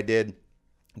video I did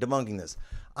debunking this.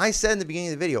 I said in the beginning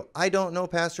of the video, I don't know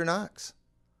Pastor Knox.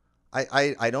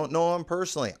 I don't know him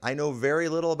personally. I know very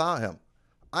little about him.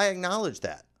 I acknowledge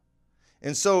that.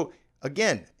 And so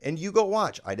again, and you go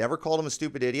watch. I never called him a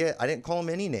stupid idiot. I didn't call him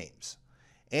any names.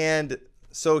 And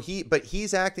so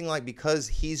he's acting like because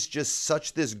he's just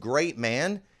such this great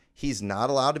man, he's not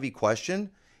allowed to be questioned.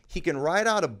 He can write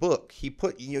out a book.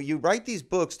 You write these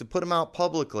books to put them out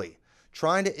publicly,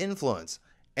 trying to influence,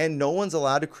 and no one's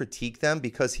allowed to critique them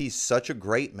because he's such a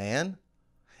great man.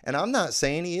 And I'm not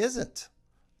saying he isn't.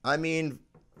 I mean,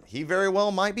 he very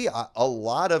well might be. A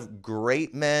lot of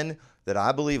great men that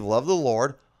I believe love the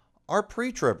Lord are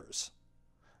pre-tribbers.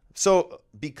 So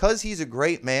because he's a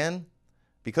great man,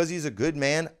 because he's a good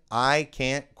man, I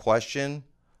can't question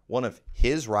one of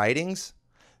his writings.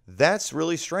 That's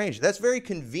really strange. That's very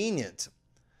convenient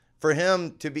for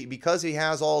him to be, because he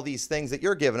has all these things that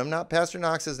you're giving him. Not Pastor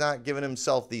Knox has not given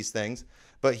himself these things,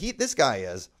 but this guy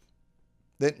is,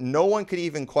 that no one could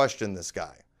even question this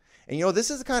guy. And this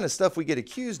is the kind of stuff we get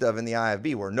accused of in the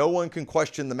IFB, where no one can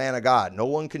question the man of God. No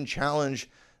one can challenge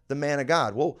the man of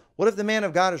God. Well, what if the man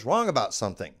of God is wrong about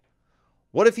something?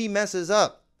 What if he messes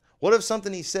up? What if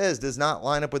something he says does not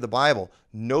line up with the Bible?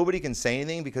 Nobody can say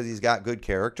anything because he's got good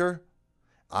character.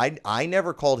 I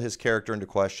never called his character into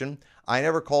question. I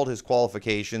never called his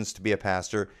qualifications to be a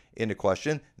pastor into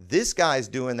question. This guy's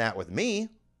doing that with me.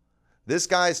 This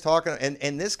guy's talking,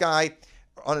 and this guy,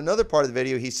 on another part of the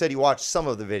video, he said he watched some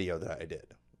of the video that I did.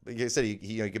 He said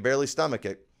he could barely stomach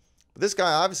it. But this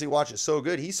guy obviously watched it so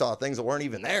good, he saw things that weren't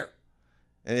even there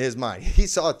in his mind. He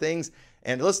saw things.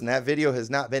 And listen, that video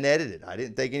has not been edited. I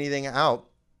didn't take anything out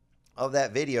of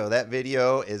that video. That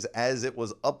video is as it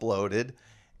was uploaded,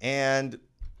 and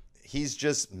he's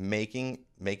just making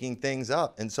things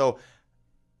up. And so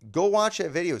go watch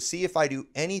that video. See if I do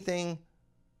anything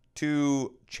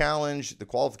to challenge the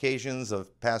qualifications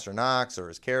of Pastor Knox or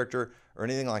his character or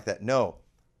anything like that. No,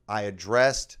 I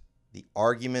addressed the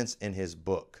arguments in his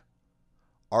book.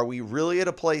 Are we really at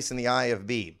a place in the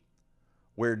IFB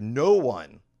where no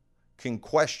one can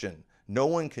question no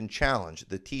one can challenge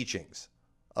the teachings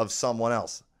of someone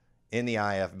else in the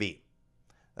IFB.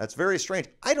 That's very strange.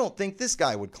 I don't think this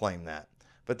guy would claim that,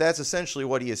 but that's essentially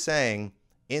what he is saying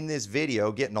in this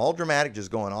video, getting all dramatic, just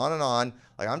going on and on,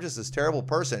 like I'm just this terrible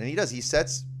person. And he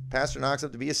sets Pastor Knox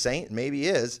up to be a saint, and maybe he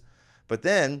is, but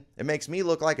then it makes me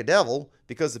look like a devil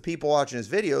because the people watching his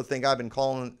video think I've been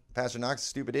calling Pastor Knox a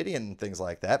stupid idiot and things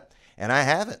like that, and I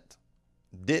haven't.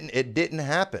 It didn't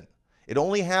happen. It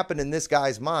only happened in this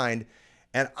guy's mind,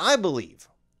 and I believe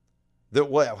that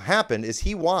what happened is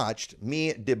he watched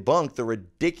me debunk the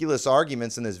ridiculous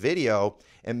arguments in this video,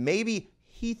 and maybe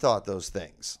he thought those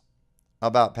things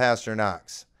about Pastor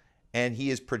Knox, and he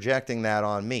is projecting that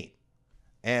on me.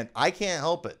 And I can't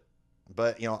help it.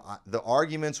 But, the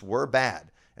arguments were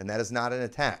bad, and that is not an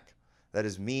attack. That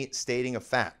is me stating a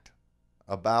fact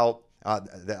about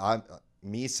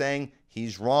me saying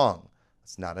he's wrong.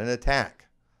 It's not an attack.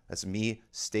 That's me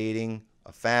stating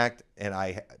a fact, and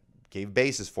I gave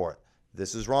basis for it.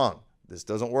 This is wrong. This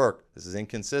doesn't work. This is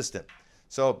inconsistent.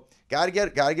 So got to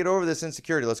get over this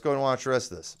insecurity. Let's go and watch the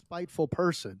rest of this. Spiteful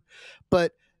person,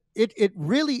 but it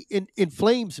really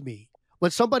inflames me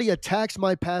when somebody attacks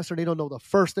my pastor and they don't know the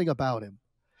first thing about him.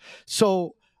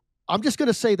 So I'm just going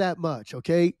to say that much,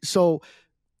 okay? So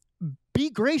be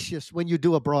gracious when you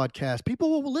do a broadcast.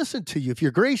 People will listen to you if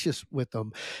you're gracious with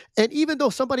them. And even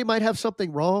though somebody might have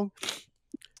something wrong,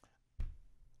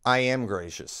 I am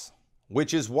gracious,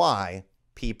 which is why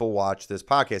people watch this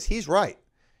podcast. He's right.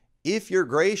 If you're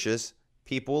gracious,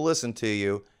 people will listen to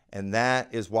you, and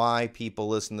that is why people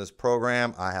listen to this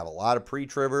program. I have a lot of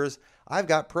pre-tribbers. I've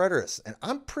got preterists, and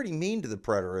I'm pretty mean to the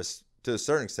preterists to a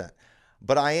certain extent.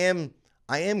 But I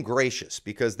am gracious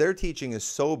because their teaching is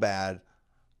so bad.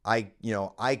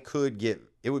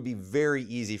 It would be very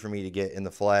easy for me to get in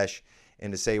the flesh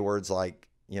and to say words like,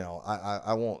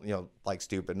 I won't, like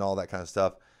stupid and all that kind of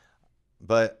stuff.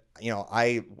 But,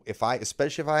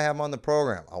 especially if I have them on the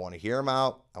program, I want to hear them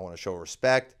out. I want to show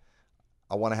respect.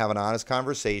 I want to have an honest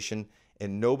conversation,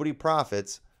 and nobody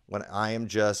profits when I am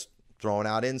just throwing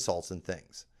out insults and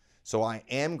things. So I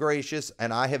am gracious,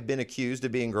 and I have been accused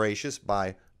of being gracious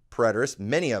by preterists,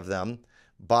 many of them,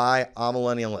 by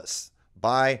amillennialists,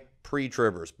 by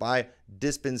pre-tribbers, by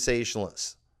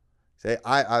dispensationalists.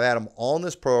 I've had them all on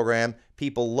this program.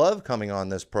 People love coming on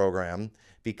this program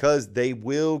because they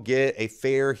will get a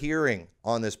fair hearing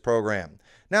on this program.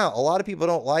 Now, a lot of people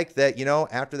don't like that,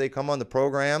 after they come on the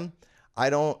program, I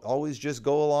don't always just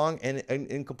go along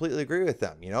and completely agree with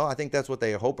them. I think that's what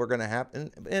they hope are going to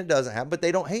happen, and it doesn't happen, but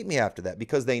they don't hate me after that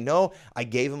because they know I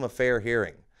gave them a fair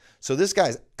hearing. So this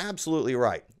guy's absolutely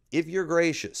right. If you're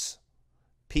gracious,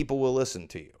 people will listen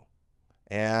to you.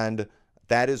 And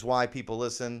that is why people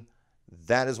listen.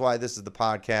 That is why this is the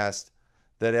podcast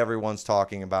that everyone's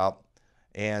talking about.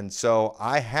 And so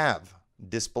I have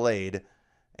displayed,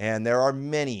 and there are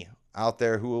many out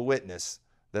there who will witness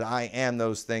that I am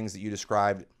those things that you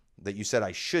described, that you said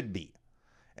I should be.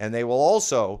 And they will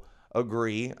also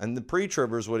agree, and many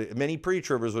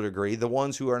pre-tribbers would agree, the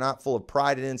ones who are not full of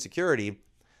pride and insecurity,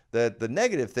 that the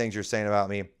negative things you're saying about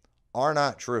me are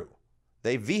not true.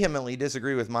 They vehemently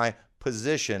disagree with my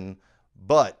position,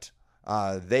 but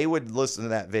they would listen to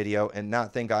that video and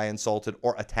not think I insulted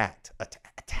or attacked.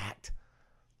 Attacked.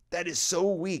 That is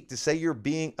so weak to say you're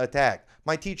being attacked.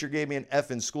 My teacher gave me an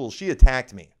F in school. She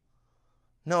attacked me.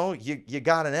 No, you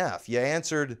got an F. You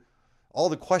answered all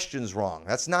the questions wrong.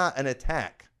 That's not an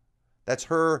attack. That's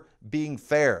her being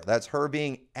fair. That's her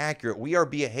being accurate. We are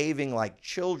behaving like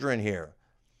children here.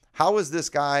 How is this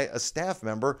guy a staff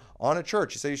member on a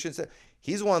church? You should say,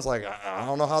 he's the one's like, I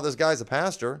don't know how this guy's a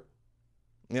pastor.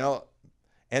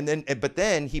 But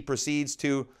then he proceeds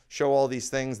to show all these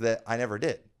things that I never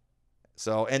did.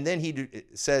 So, and then he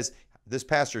says, this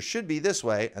pastor should be this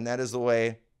way, and that is the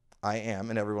way I am,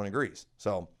 and everyone agrees.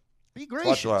 So be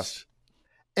gracious.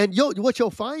 And what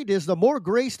you'll find is the more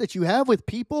grace that you have with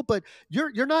people, but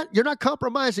you're not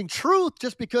compromising truth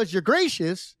just because you're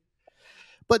gracious.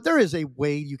 But there is a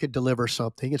way you can deliver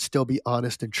something and still be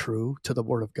honest and true to the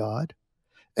Word of God.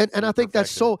 And I think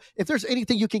that's so. If there's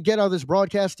anything you can get out of this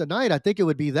broadcast tonight, I think it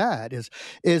would be that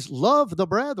is love the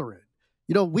brethren.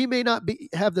 We may not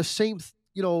have the same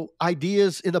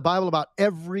ideas in the Bible about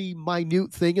every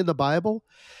minute thing in the Bible,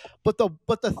 but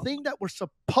the thing that we're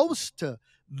supposed to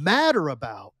matter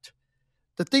about,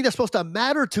 the thing that's supposed to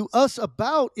matter to us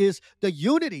about, is the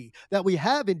unity that we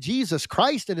have in Jesus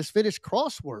Christ and his finished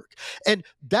cross work. And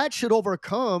that should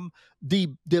overcome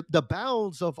the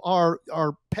bounds of our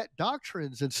pet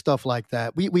doctrines and stuff like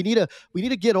that. We need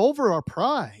to get over our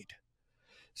pride.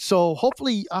 So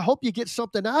hopefully, I hope you get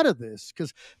something out of this,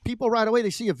 because people right away, they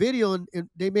see a video and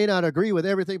they may not agree with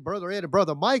everything Brother Ed and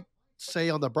Brother Mike say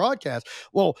on the broadcast.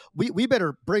 Well, we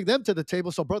better bring them to the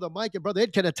table so Brother Mike and Brother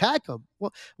Ed can attack them.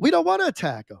 Well, we don't want to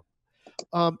attack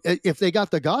them. If they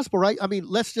got the gospel right, I mean,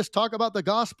 let's just talk about the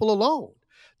gospel alone.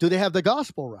 Do they have the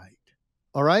gospel right?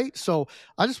 All right. So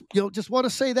I just want to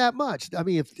say that much. I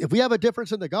mean, if we have a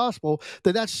difference in the gospel,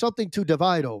 then that's something to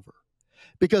divide over,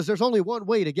 because there's only one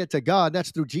way to get to God, and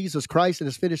that's through Jesus Christ and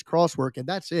his finished cross work, and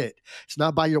that's it. It's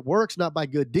not by your works, not by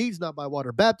good deeds, not by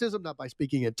water baptism, not by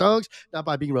speaking in tongues, not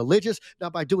by being religious,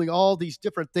 not by doing all these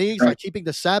different things like keeping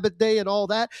the Sabbath day and all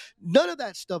that. None of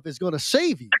that stuff is going to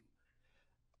save you.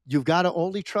 You've got to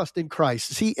only trust in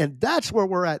Christ. See, and that's where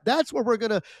we're at. That's where we're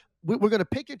going to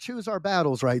pick and choose our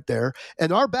battles right there.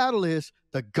 And our battle is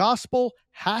the gospel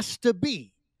has to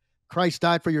be Christ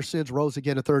died for your sins, rose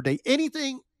again the third day.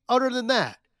 Anything other than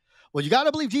that, well, you got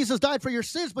to believe Jesus died for your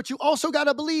sins, but you also got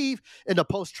to believe in the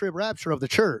post-trib rapture of the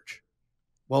church.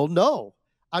 Well, no,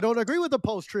 I don't agree with the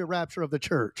post-trib rapture of the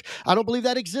church. I don't believe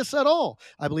that exists at all.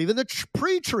 I believe in the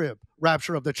pre-trib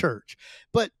rapture of the church.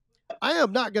 But I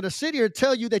am not going to sit here and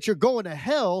tell you that you're going to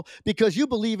hell because you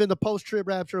believe in the post-trib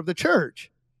rapture of the church.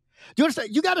 Do you understand?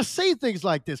 You got to say things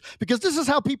like this, because this is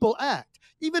how people act.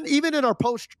 Even in our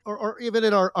post or even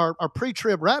in our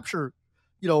pre-trib rapture,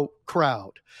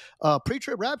 crowd.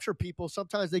 Pre-trib rapture people,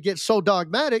 sometimes they get so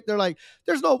dogmatic, they're like,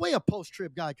 there's no way a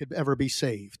post-trib guy could ever be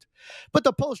saved. But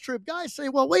the post-trib guys say,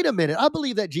 well, wait a minute. I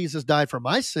believe that Jesus died for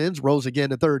my sins, rose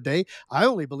again the third day. I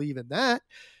only believe in that.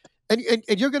 And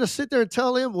you're going to sit there and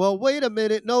tell him, well, wait a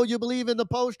minute. No, you believe in the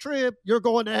post-trib. You're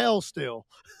going to hell still.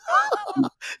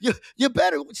 you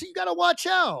better. So you got to watch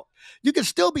out. You can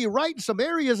still be right in some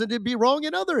areas and then be wrong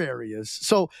in other areas.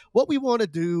 So what we want to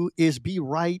do is be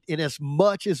right in as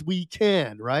much as we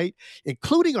can, right?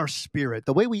 Including our spirit,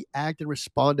 the way we act and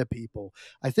respond to people.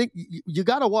 I think you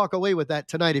got to walk away with that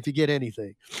tonight if you get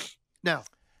anything. Now.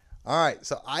 All right.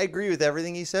 So I agree with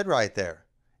everything he said right there.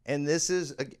 And this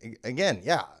is, again,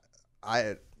 yeah.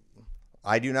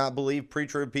 I do not believe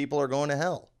pre-trib people are going to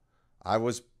hell.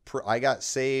 I got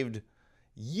saved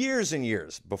years and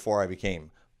years before I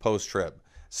became post-trib.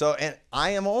 So, and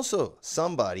I am also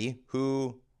somebody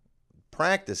who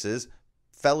practices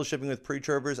fellowshipping with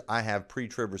pre-tribbers. I have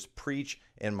pre-tribbers preach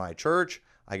in my church.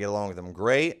 I get along with them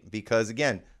great because,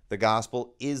 again, the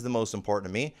gospel is the most important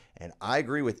to me. And I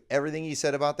agree with everything he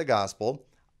said about the gospel.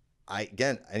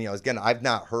 Again, I've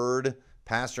not heard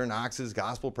Pastor Knox's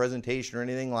gospel presentation or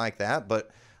anything like that,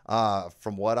 but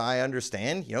from what I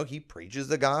understand, he preaches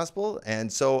the gospel, and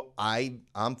so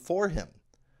I'm for him.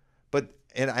 But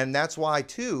and that's why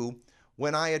too,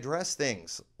 when I address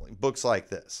things, books like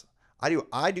this,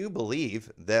 I do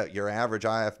believe that your average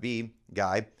IFB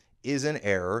guy is in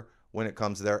error when it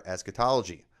comes to their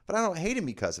eschatology, but I don't hate him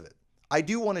because of it. I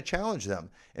do want to challenge them,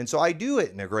 and so I do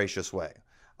it in a gracious way.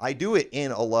 I do it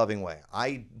in a loving way.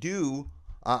 I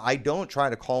don't try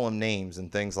to call them names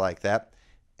and things like that.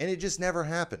 And it just never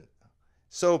happened.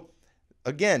 So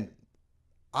again,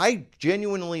 I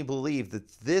genuinely believe that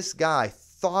this guy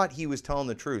thought he was telling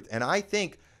the truth. And I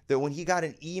think that when he got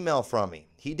an email from me,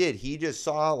 he just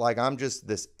saw like I'm just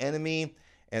this enemy.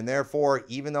 And therefore,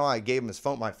 even though I gave him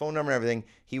my phone number and everything,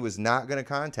 he was not going to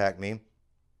contact me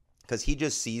because he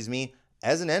just sees me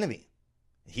as an enemy.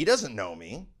 He doesn't know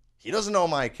me. He doesn't know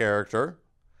my character.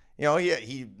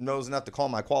 He knows enough to call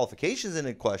my qualifications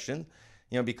into question,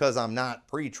 because I'm not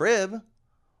pre-trib,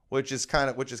 which is kind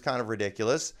of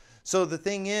ridiculous. So the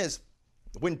thing is,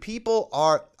 when people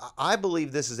I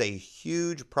believe this is a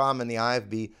huge problem in the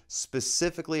IFB,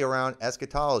 specifically around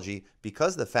eschatology,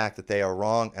 because of the fact that they are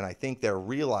wrong, and I think they're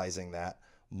realizing that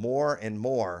more and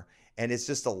more. And it's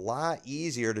just a lot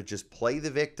easier to just play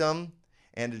the victim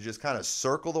and to just kind of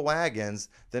circle the wagons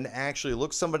than to actually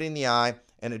look somebody in the eye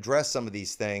and address some of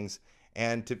these things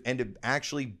and to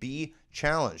actually be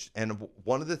challenged. And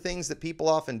one of the things that people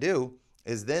often do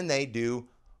is then they do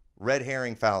red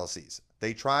herring fallacies.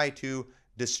 They try to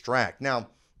distract. Now,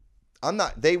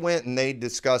 they went and they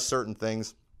discussed certain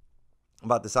things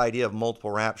about this idea of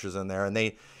multiple raptures in there, and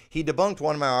he debunked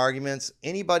one of my arguments.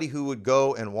 Anybody who would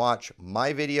go and watch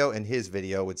my video and his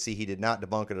video would see he did not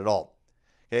debunk it at all.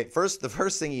 Okay, the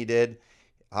first thing he did,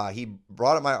 he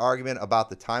brought up my argument about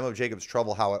the time of Jacob's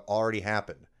trouble, how it already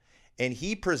happened. And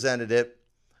he presented it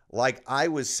like I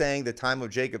was saying the time of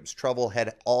Jacob's trouble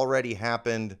had already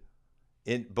happened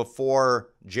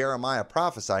before Jeremiah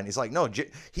prophesied. And he's like, no,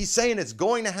 he's saying it's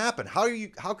going to happen.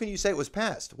 How can you say it was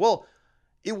past? Well,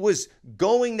 it was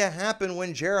going to happen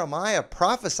when Jeremiah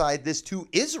prophesied this to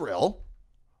Israel.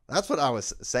 That's what I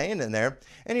was saying in there.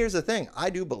 And here's the thing. I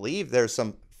do believe there's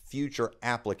some future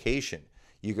application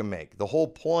you can make. The whole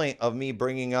point of me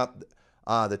bringing up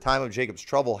the time of Jacob's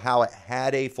trouble, how it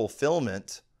had a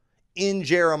fulfillment in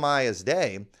Jeremiah's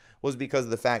day, was because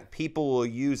of the fact people will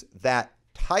use that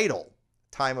title,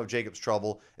 time of Jacob's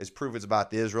trouble, as proof it's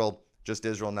about Israel, just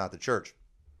Israel, not the church.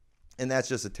 And that's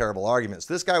just a terrible argument.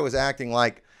 So this guy was acting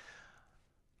like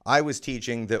I was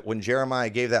teaching that when Jeremiah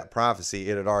gave that prophecy,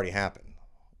 it had already happened.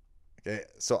 Okay,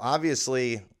 so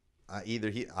obviously,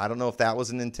 I don't know if that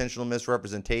was an intentional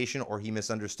misrepresentation or he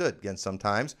misunderstood. Again,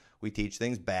 sometimes we teach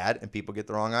things bad and people get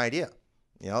the wrong idea,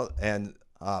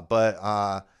 but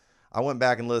I went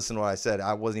back and listened to what I said.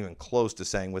 I wasn't even close to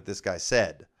saying what this guy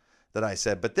said that I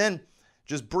said. But then,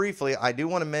 just briefly, I do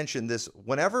want to mention this.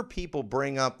 Whenever people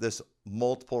bring up this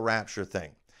multiple rapture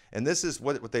thing, and this is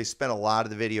what they spent a lot of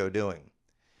the video doing,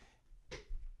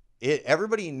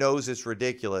 everybody knows it's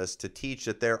ridiculous to teach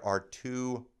that there are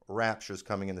two raptures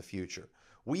coming in the future.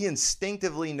 We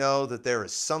instinctively know that there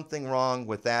is something wrong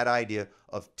with that idea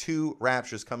of two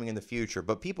raptures coming in the future,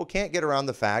 but people can't get around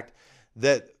the fact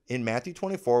that in Matthew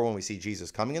 24, when we see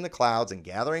Jesus coming in the clouds and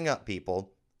gathering up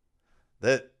people,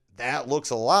 that looks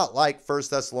a lot like 1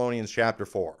 Thessalonians chapter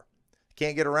 4.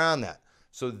 Can't get around that.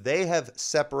 So they have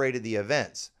separated the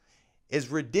events. As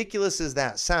ridiculous as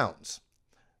that sounds,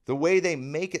 the way they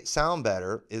make it sound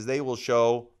better is they will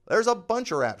show there's a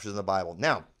bunch of raptures in the Bible.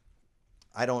 Now,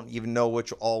 I don't even know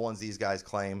which all ones these guys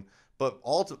claim, but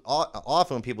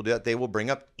often when people do that, they will bring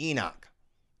up Enoch.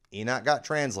 Enoch got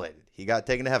translated. He got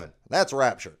taken to heaven. That's a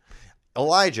rapture.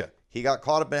 Elijah, he got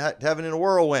caught up in heaven in a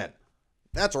whirlwind.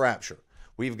 That's a rapture.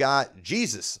 We've got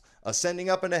Jesus ascending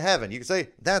up into heaven. You can say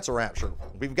that's a rapture.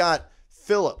 We've got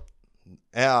Philip,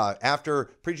 after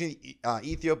preaching the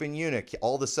Ethiopian eunuch,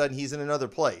 all of a sudden he's in another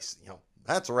place.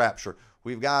 That's a rapture.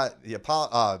 We've got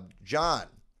the John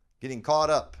getting caught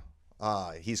up.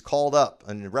 He's called up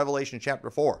in Revelation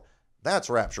chapter 4. That's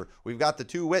a rapture. We've got the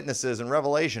two witnesses in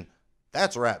Revelation.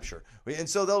 That's a rapture. And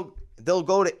so they'll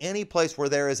go to any place where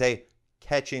there is a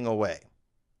catching away.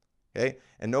 Okay?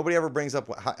 And nobody ever brings up,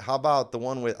 how about the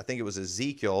one with, I think it was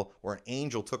Ezekiel, where an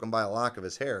angel took him by a lock of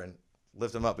his hair and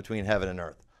lifted him up between heaven and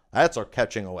earth. That's our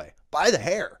catching away. By the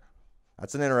hair.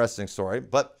 That's an interesting story.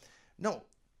 But no.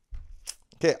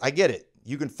 Okay, I get it.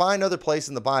 You can find other places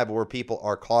in the Bible where people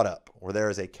are caught up, where there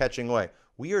is a catching away.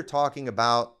 We are talking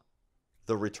about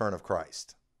the return of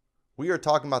Christ. We are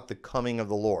talking about the coming of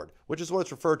the Lord, which is what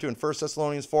it's referred to in 1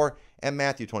 Thessalonians 4 and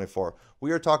Matthew 24.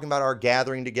 We are talking about our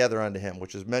gathering together unto him,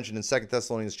 which is mentioned in 2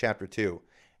 Thessalonians chapter 2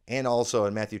 and also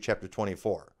in Matthew chapter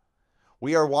 24.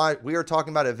 We are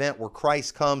talking about an event where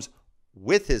Christ comes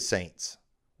with his saints,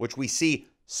 which we see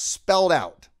spelled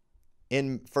out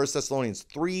in 1 Thessalonians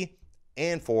 3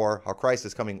 and 4, how Christ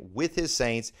is coming with his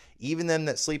saints. Even them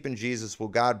that sleep in Jesus will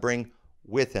God bring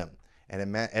with him. And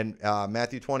in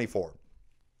Matthew 24,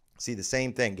 see the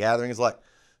same thing. Gathering is like.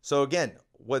 So again,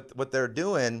 what they're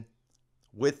doing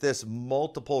with this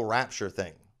multiple rapture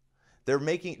thing,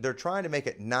 they're trying to make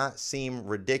it not seem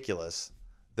ridiculous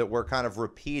that we're kind of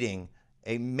repeating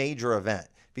a major event.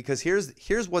 Because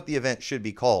here's what the event should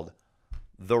be called: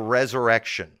 the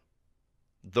resurrection.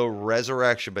 The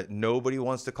resurrection, but nobody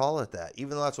wants to call it that,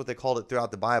 even though that's what they called it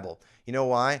throughout the Bible. You know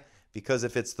why? Because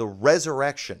if it's the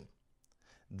resurrection,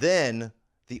 then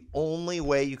the only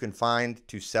way you can find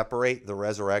to separate the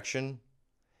resurrection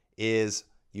is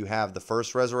you have the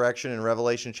first resurrection in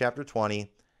Revelation chapter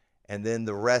 20, and then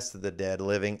the rest of the dead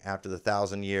living after the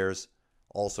 1,000 years,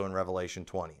 also in Revelation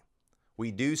 20. We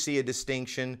do see a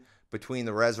distinction between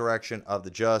the resurrection of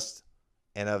the just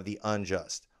and of the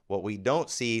unjust. What we don't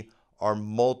see are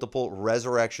multiple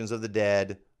resurrections of the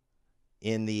dead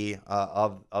in the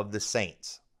of the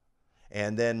saints.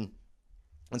 And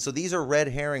so these are red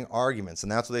herring arguments,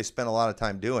 and that's what they spend a lot of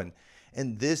time doing.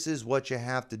 And this is what you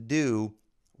have to do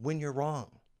when you're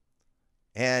wrong.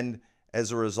 And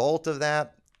as a result of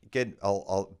that,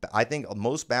 I think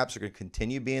most Baptists are going to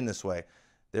continue being this way.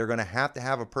 They're going to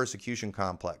have a persecution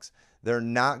complex. They're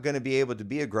not going to be able to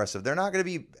be aggressive. They're not going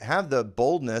to have the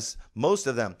boldness, most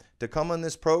of them, to come on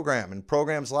this program and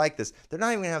programs like this. They're not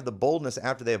even going to have the boldness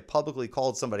after they have publicly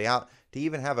called somebody out to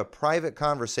even have a private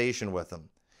conversation with them.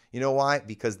 You know why?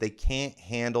 Because they can't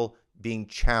handle being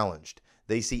challenged.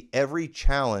 They see every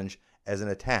challenge as an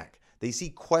attack. They see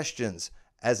questions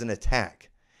as an attack.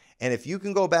 And if you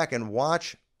can go back and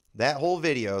watch that whole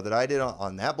video that I did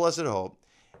on That Blessed Hope,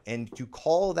 and to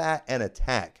call that an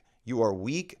attack, you are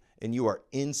weak and you are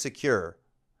insecure.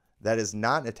 That is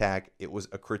not an attack. It was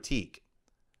a critique.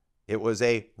 It was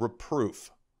a reproof.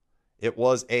 It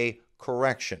was a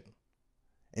correction.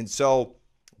 And so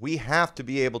we have to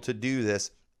be able to do this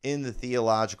in the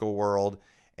theological world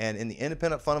and in the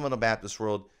independent fundamental Baptist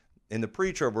world. in the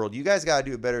preacher world, you guys got to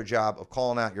do a better job of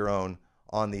calling out your own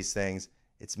on these things.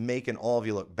 It's making all of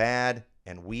you look bad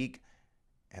and weak.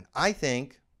 And I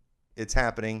think it's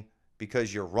happening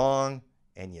because you're wrong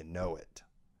and you know it.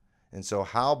 And so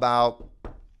how about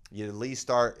you at least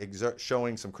start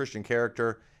showing some Christian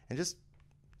character and just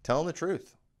telling the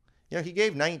truth? You know, he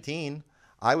gave 19.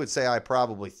 I would say I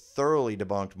probably thoroughly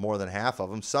debunked more than half of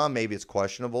them. Some, maybe it's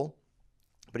questionable.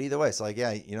 But either way, it's like,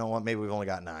 yeah, you know what? Maybe we've only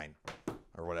got 9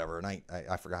 or whatever. And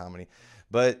I forgot how many.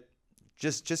 But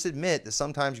just admit that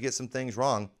sometimes you get some things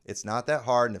wrong. It's not that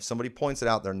hard. And if somebody points it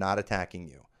out, they're not attacking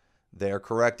you. They're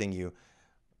correcting you.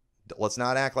 Let's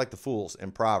not act like the fools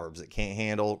in Proverbs that can't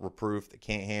handle reproof, that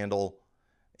can't handle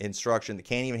instruction, that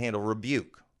can't even handle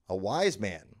rebuke. A wise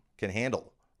man can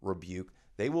handle rebuke.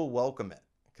 They will welcome it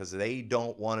because they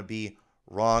don't want to be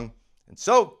wrong. And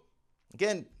so,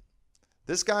 again,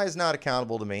 this guy is not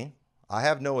accountable to me. I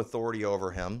have no authority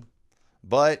over him,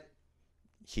 but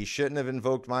he shouldn't have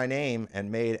invoked my name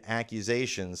and made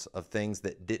accusations of things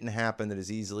that didn't happen, that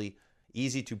is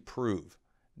easy to prove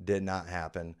did not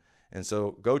happen. And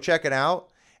so go check it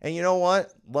out. And you know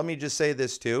what? Let me just say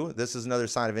this too. This is another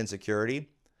sign of insecurity.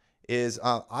 Is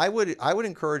I would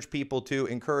encourage people to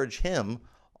encourage him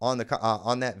on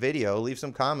that video. Leave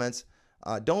some comments.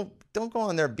 Don't go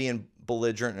on there being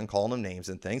belligerent and calling him names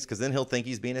and things, because then he'll think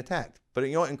he's being attacked. But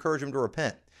you don't encourage him to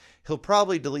repent. He'll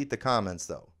probably delete the comments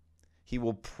though. He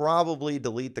will probably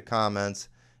delete the comments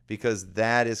because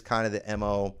that is kind of the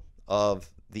MO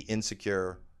of the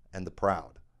insecure and the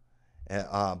proud.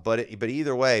 But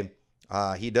either way,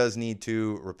 he does need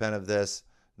to repent of this.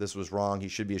 This was wrong. He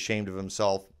should be ashamed of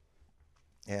himself.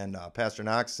 And Pastor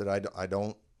Knox said, I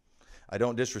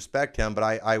don't disrespect him, but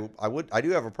I do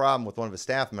have a problem with one of his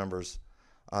staff members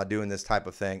doing this type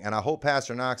of thing. And I hope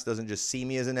Pastor Knox doesn't just see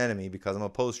me as an enemy because I'm a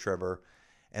post-tribber,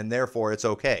 and therefore it's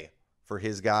okay for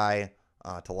his guy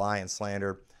to lie and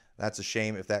slander. That's a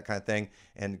shame if that kind of thing.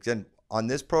 And again, on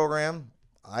this program,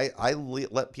 I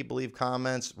let people leave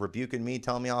comments rebuking me,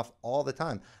 telling me off all the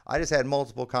time. I just had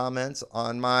multiple comments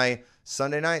on my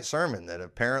Sunday night sermon that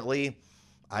apparently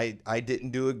I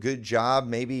didn't do a good job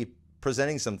maybe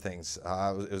presenting some things.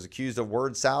 I was accused of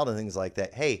word salad and things like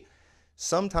that. Hey,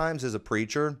 sometimes as a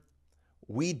preacher,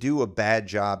 we do a bad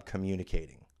job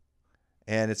communicating.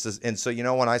 And so, you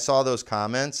know, when I saw those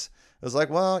comments, it was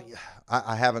like, well,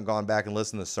 I haven't gone back and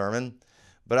listened to the sermon,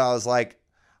 but I was like,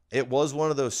 it was one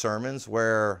of those sermons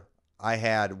where I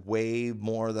had way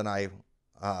more than I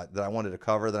wanted to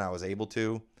cover than I was able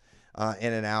to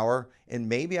in an hour. And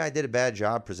maybe I did a bad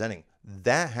job presenting.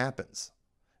 That happens.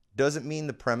 Doesn't mean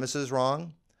the premise is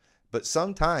wrong, but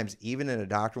sometimes even in a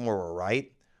doctrine where we're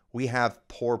right, we have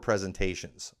poor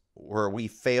presentations where we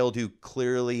fail to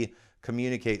clearly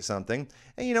communicate something.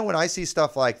 And you know, when I see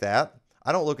stuff like that,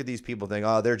 I don't look at these people and think,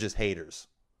 oh, they're just haters.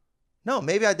 No,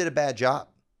 maybe I did a bad job.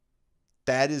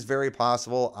 That is very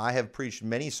possible. I have preached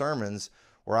many sermons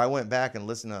where I went back and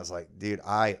listened and I was like, dude,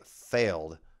 I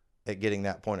failed at getting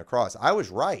that point across. I was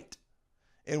right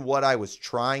in what I was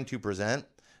trying to present,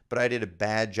 but I did a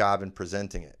bad job in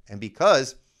presenting it. And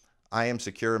because I am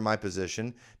secure in my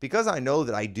position, because I know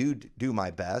that I do my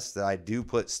best, that I do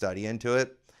put study into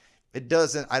it,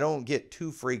 I don't get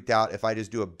too freaked out if I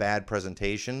just do a bad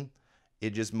presentation.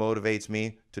 It just motivates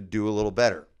me to do a little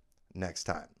better next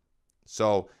time.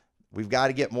 So we've got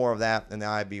to get more of that in the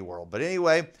IB world. But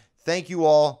anyway, thank you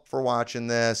all for watching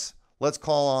this. Let's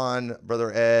call on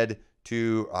Brother Ed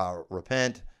to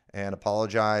repent and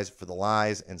apologize for the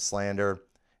lies and slander.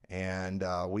 And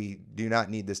we do not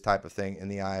need this type of thing in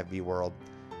the IFB world.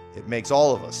 It makes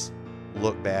all of us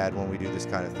look bad when we do this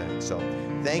kind of thing. So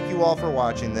thank you all for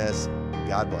watching this.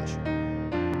 God bless you.